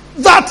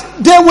 That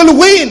they will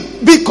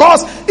win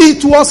because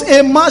it was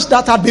a match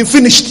that had been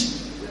finished.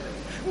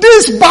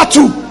 This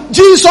battle,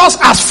 Jesus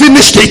has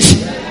finished it.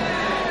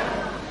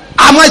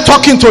 Am I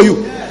talking to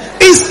you?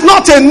 It's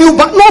not a new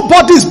battle.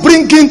 Nobody's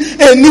bringing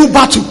a new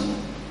battle.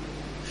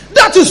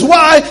 That is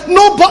why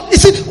nobody. You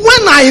see,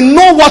 when I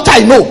know what I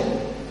know,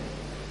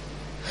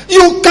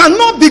 you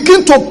cannot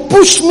begin to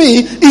push me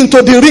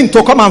into the ring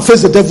to come and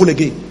face the devil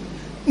again.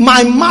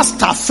 My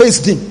master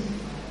faced him,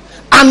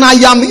 and I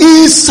am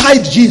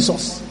inside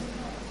Jesus.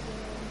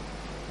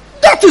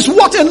 That is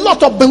what a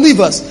lot of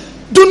believers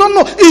do not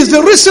know. Is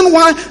the reason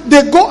why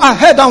they go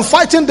ahead and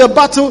fighting the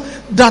battle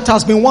that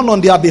has been won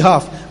on their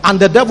behalf, and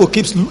the devil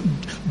keeps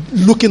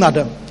looking at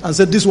them and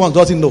said, "This one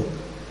doesn't know."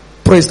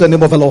 Praise the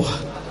name of the Lord.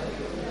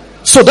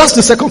 So that's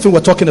the second thing we're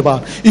talking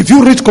about. If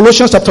you read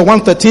Colossians chapter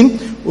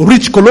 1:13,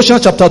 read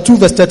Colossians chapter 2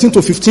 verse 13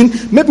 to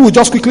 15. Maybe we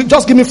just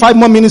give me 5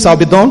 more minutes, I'll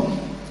be done.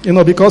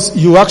 Because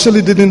you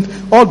actually didn't,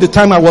 all the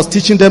time I was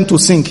teaching them to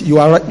sing, you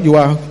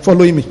are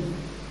following me.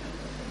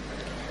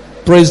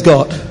 Praise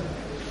God.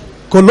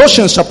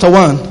 Colossians chapter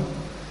 1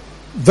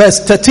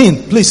 verse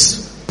 13.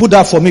 Please put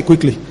that for me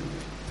quickly.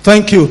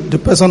 Thank you. The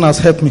person has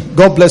helped me.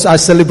 God bless. I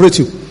celebrate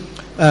you.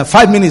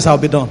 5 minutes, I'll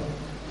be done.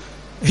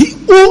 He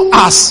who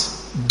has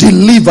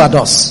delivered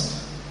us.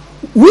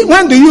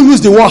 When do you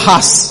use the word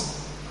has?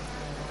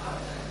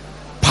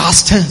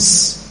 Past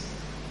tense.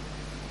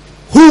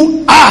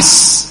 Who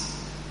has.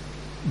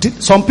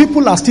 Some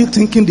people are still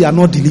thinking they are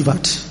not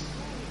delivered.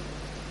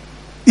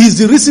 Is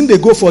the reason they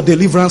go for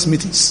deliverance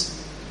meetings.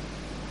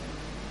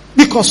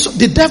 Because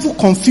the devil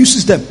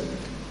confuses them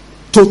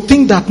to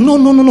think that no.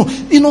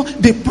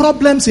 The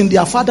problems in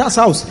their father's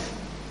house,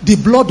 the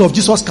blood of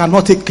Jesus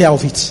cannot take care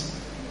of it.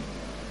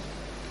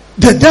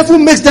 The devil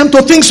makes them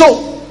to think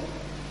so.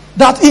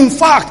 That in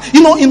fact,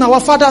 in our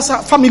father's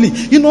family,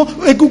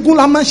 a Google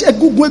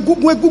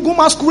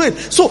masquerade.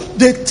 So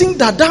they think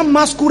that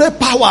masquerade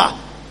power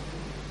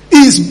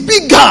is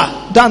bigger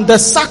than the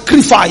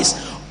sacrifice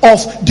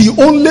of the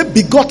only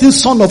begotten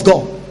Son of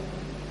God.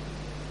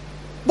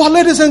 But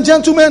ladies and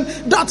gentlemen,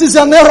 that is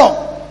an error.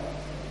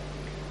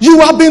 You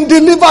have been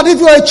delivered if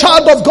you are a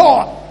child of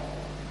God.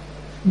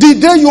 The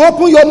day you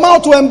open your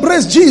mouth to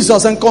embrace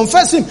Jesus and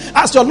confess Him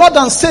as your Lord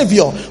and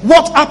Savior,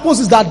 what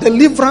happens is that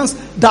deliverance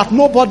that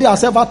nobody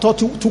has ever thought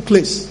took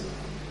place.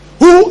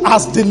 Who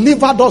has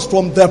delivered us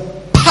from the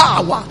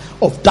power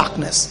of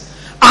darkness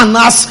and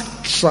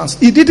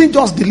He didn't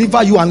just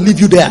deliver you and leave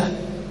you there.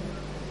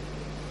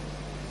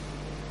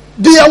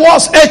 There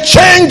was a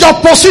change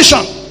of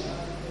position.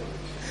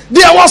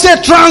 There was a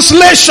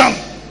translation.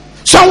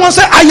 Someone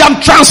said, I am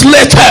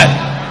translated.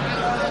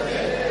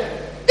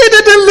 He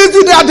didn't leave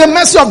you there at the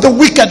mercy of the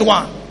wicked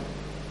one.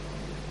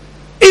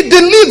 He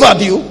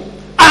delivered you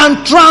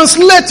and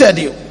translated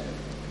you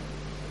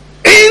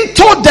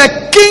into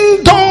the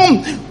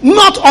kingdom,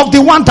 not of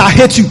the one that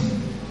hates you,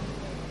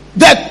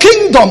 the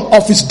kingdom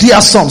of his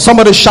dear son.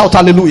 Somebody shout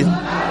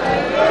hallelujah.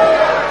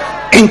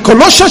 In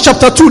Colossians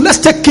chapter 2, let's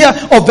take care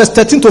of verse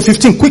 13 to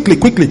 15. Quickly.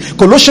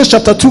 Colossians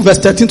chapter 2, verse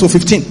 13 to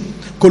 15.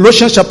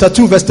 Colossians chapter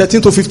 2, verse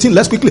 13 to 15.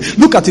 Let's quickly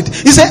look at it.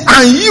 He said,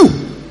 and you,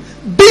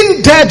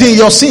 being dead in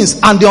your sins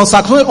and the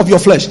uncircumcision of your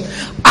flesh,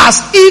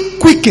 as he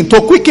quickened. To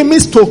quicken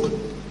means to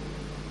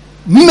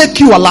make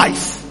you alive,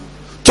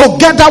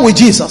 together with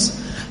Jesus,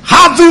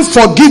 having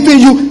forgiven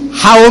you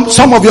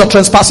some of your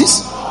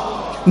trespasses.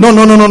 No.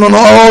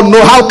 Oh,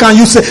 no. How can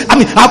you say?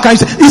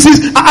 This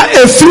is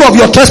a few of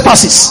your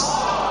trespasses.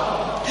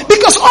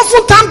 Because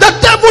oftentimes the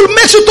devil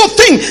makes you to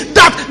think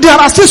that there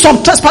are still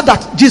some trespasses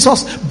that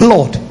Jesus'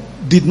 blood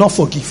did not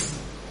forgive.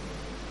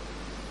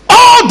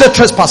 All the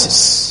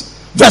trespasses.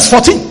 Verse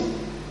 14.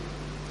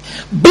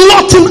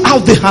 Blotting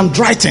out the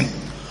handwriting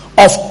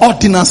of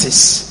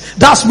ordinances.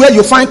 That's where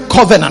you find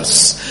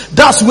covenants.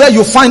 That's where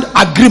you find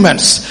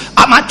agreements.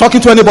 Am I talking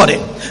to anybody?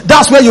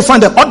 That's where you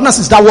find the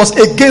ordinances that was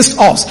against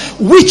us,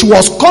 which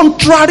was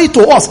contrary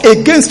to us,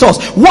 against us.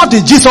 What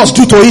did Jesus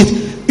do to it?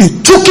 He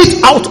took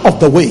it out of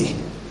the way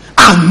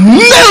and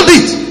nailed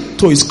it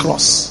to his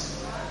cross.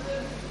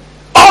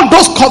 All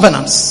those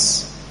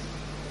covenants,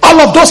 all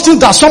of those things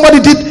that somebody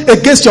did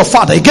against your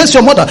father, against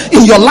your mother,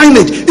 in your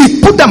lineage,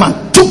 he put them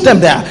and took them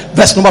there.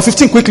 Verse number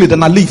 15, quickly,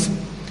 then I leave.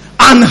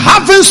 And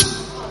having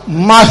spoiled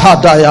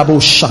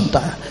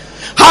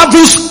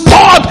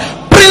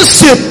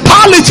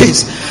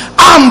principalities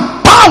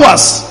and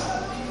powers.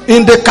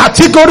 In the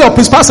category of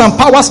principalities and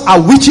powers are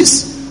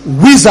witches,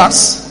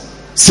 wizards,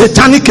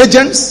 satanic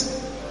agents,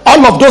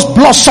 all of those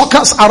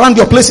bloodsuckers around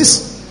your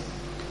places.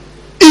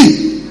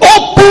 He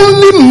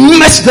openly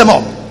messed them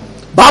up.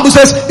 Bible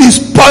says he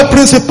spoiled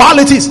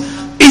principalities,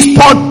 he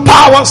spoiled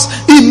powers,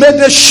 he made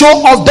a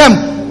show of them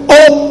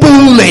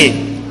openly,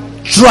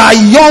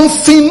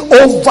 triumphing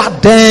over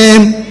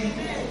them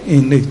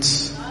in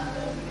it.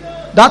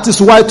 That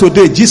is why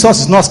today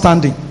Jesus is not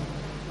standing.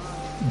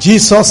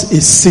 Jesus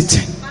is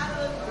sitting.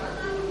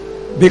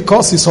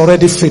 Because it's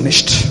already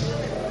finished.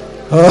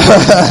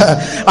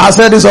 I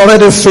said it's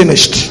already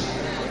finished.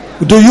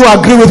 Do you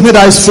agree with me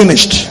that it's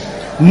finished?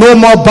 No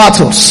more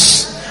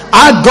battles.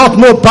 I got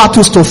no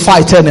battles to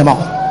fight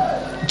anymore.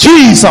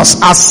 Jesus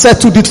has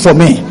settled it for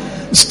me.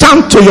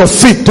 Stand to your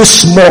feet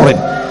this morning.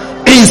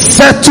 He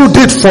settled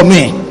it for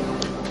me.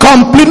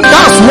 Complete.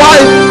 That's why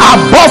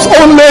above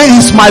only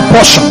is my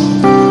portion.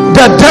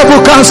 The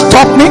devil can't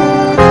stop me.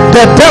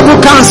 The devil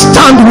can't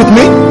stand with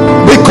me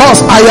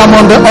because I am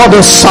on the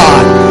other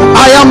side.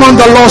 I am on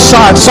the Lord's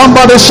side.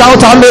 Somebody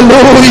shout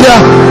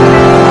hallelujah.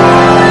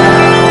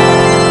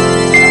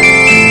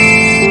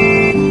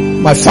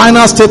 My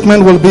final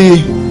statement will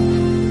be,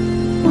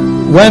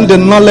 when the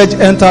knowledge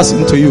enters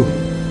into you,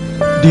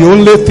 the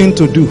only thing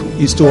to do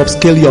is to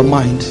upscale your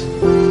mind.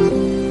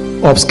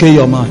 Upscale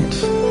your mind.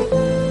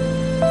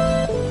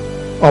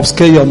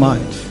 Upscale your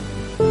mind.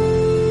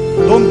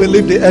 Don't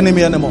believe the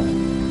enemy anymore.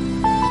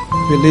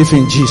 Believe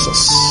in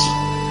Jesus.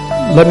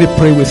 Let me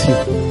pray with you.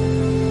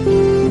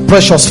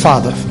 Precious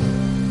Father,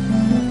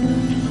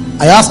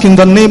 I ask in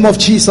the name of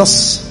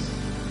Jesus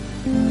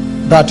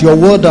that your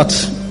word that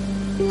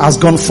has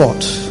gone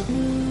forth,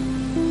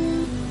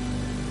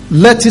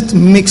 let it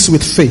mix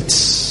with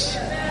faith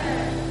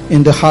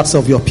in the hearts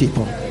of your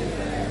people.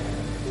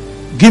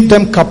 Give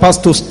them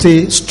capacity to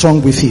stay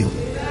strong with you.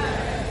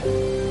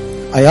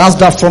 I ask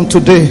that from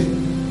today,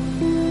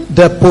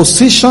 the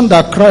position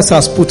that Christ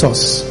has put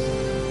us,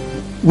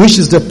 which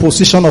is the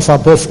position of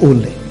above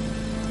only.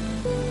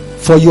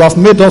 For you have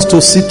made us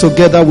to sit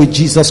together with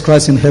Jesus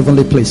Christ in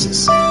heavenly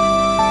places,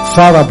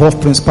 far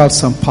above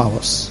principalities and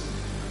powers.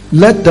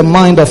 Let the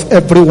mind of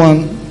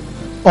everyone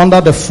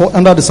under the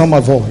sound of my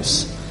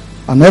voice,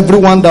 and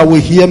everyone that will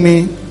hear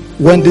me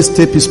when this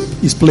tape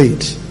is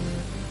played,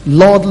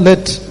 Lord,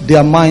 let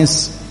their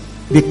minds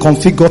be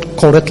configured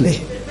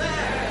correctly.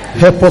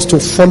 Help us to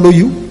follow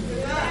you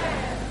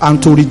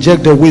and to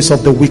reject the ways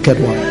of the wicked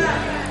one.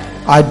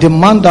 I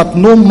demand that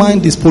no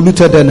mind is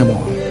polluted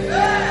anymore.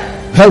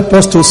 Help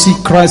us to see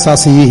Christ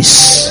as he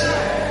is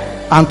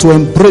and to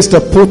embrace the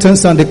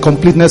potency and the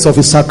completeness of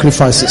his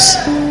sacrifices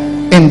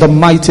in the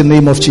mighty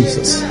name of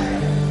Jesus.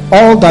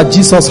 All that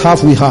Jesus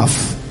has, we have.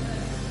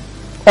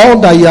 All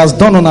that he has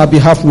done on our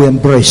behalf, we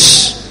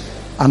embrace,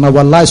 and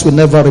our lives will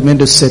never remain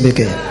the same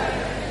again.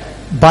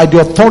 By the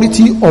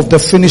authority of the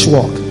finished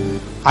work,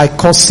 I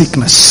cause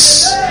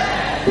sickness,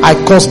 I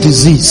cause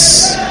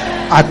disease,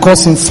 I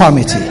cause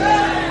infirmity,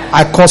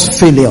 I cause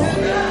failure.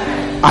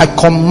 I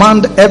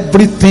command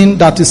everything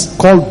that is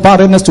called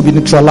barrenness to be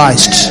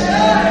neutralized.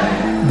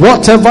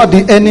 Whatever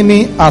the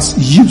enemy has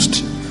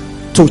used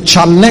to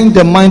challenge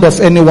the mind of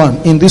anyone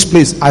in this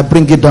place, I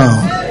bring it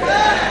down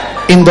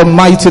in the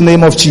mighty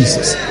name of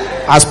Jesus.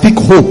 I speak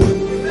hope,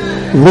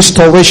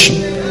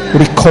 restoration,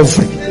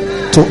 recovery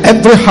to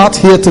every heart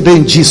here today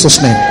in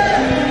Jesus' name.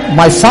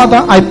 My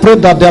Father, I pray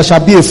that there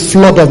shall be a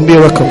flood of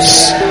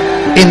miracles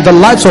in the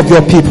lives of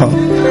your people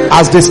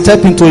as they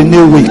step into a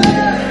new week.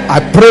 I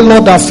pray,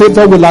 Lord, that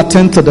favor will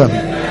attend to them.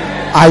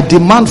 I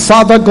demand,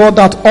 Father God,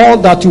 that all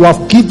that you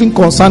have given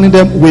concerning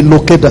them will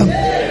locate them.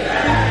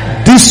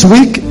 This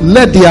week,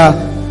 let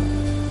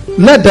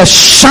the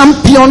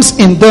champions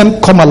in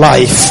them come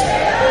alive.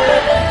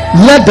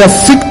 Let the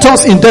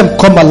victors in them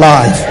come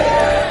alive.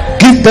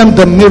 Give them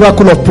the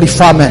miracle of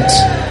preferment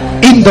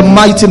in the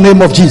mighty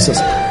name of Jesus.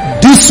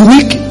 This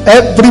week,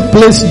 every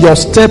place your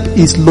step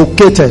is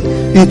located,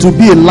 it will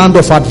be a land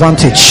of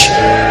advantage,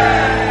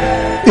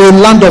 a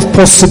land of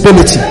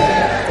possibility,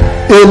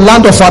 a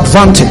land of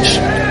advantage,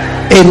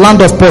 a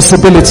land of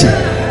possibility.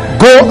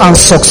 Go and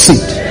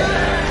succeed.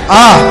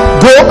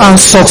 Go and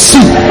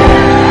succeed.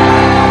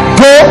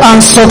 Go and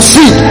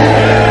succeed.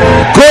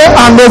 Go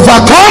and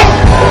overcome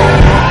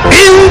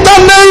in the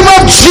name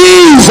of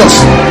Jesus.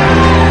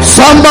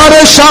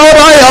 Somebody shout,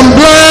 I am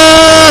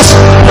blessed.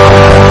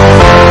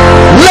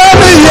 Let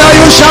me hear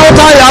you shout,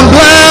 I am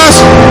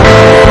blessed.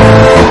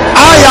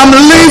 I am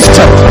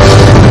lifted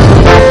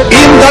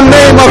in the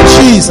name of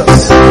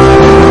Jesus.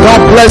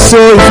 God bless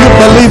you. If you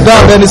believe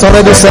that, then it's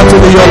already settled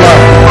in your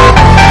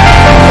life.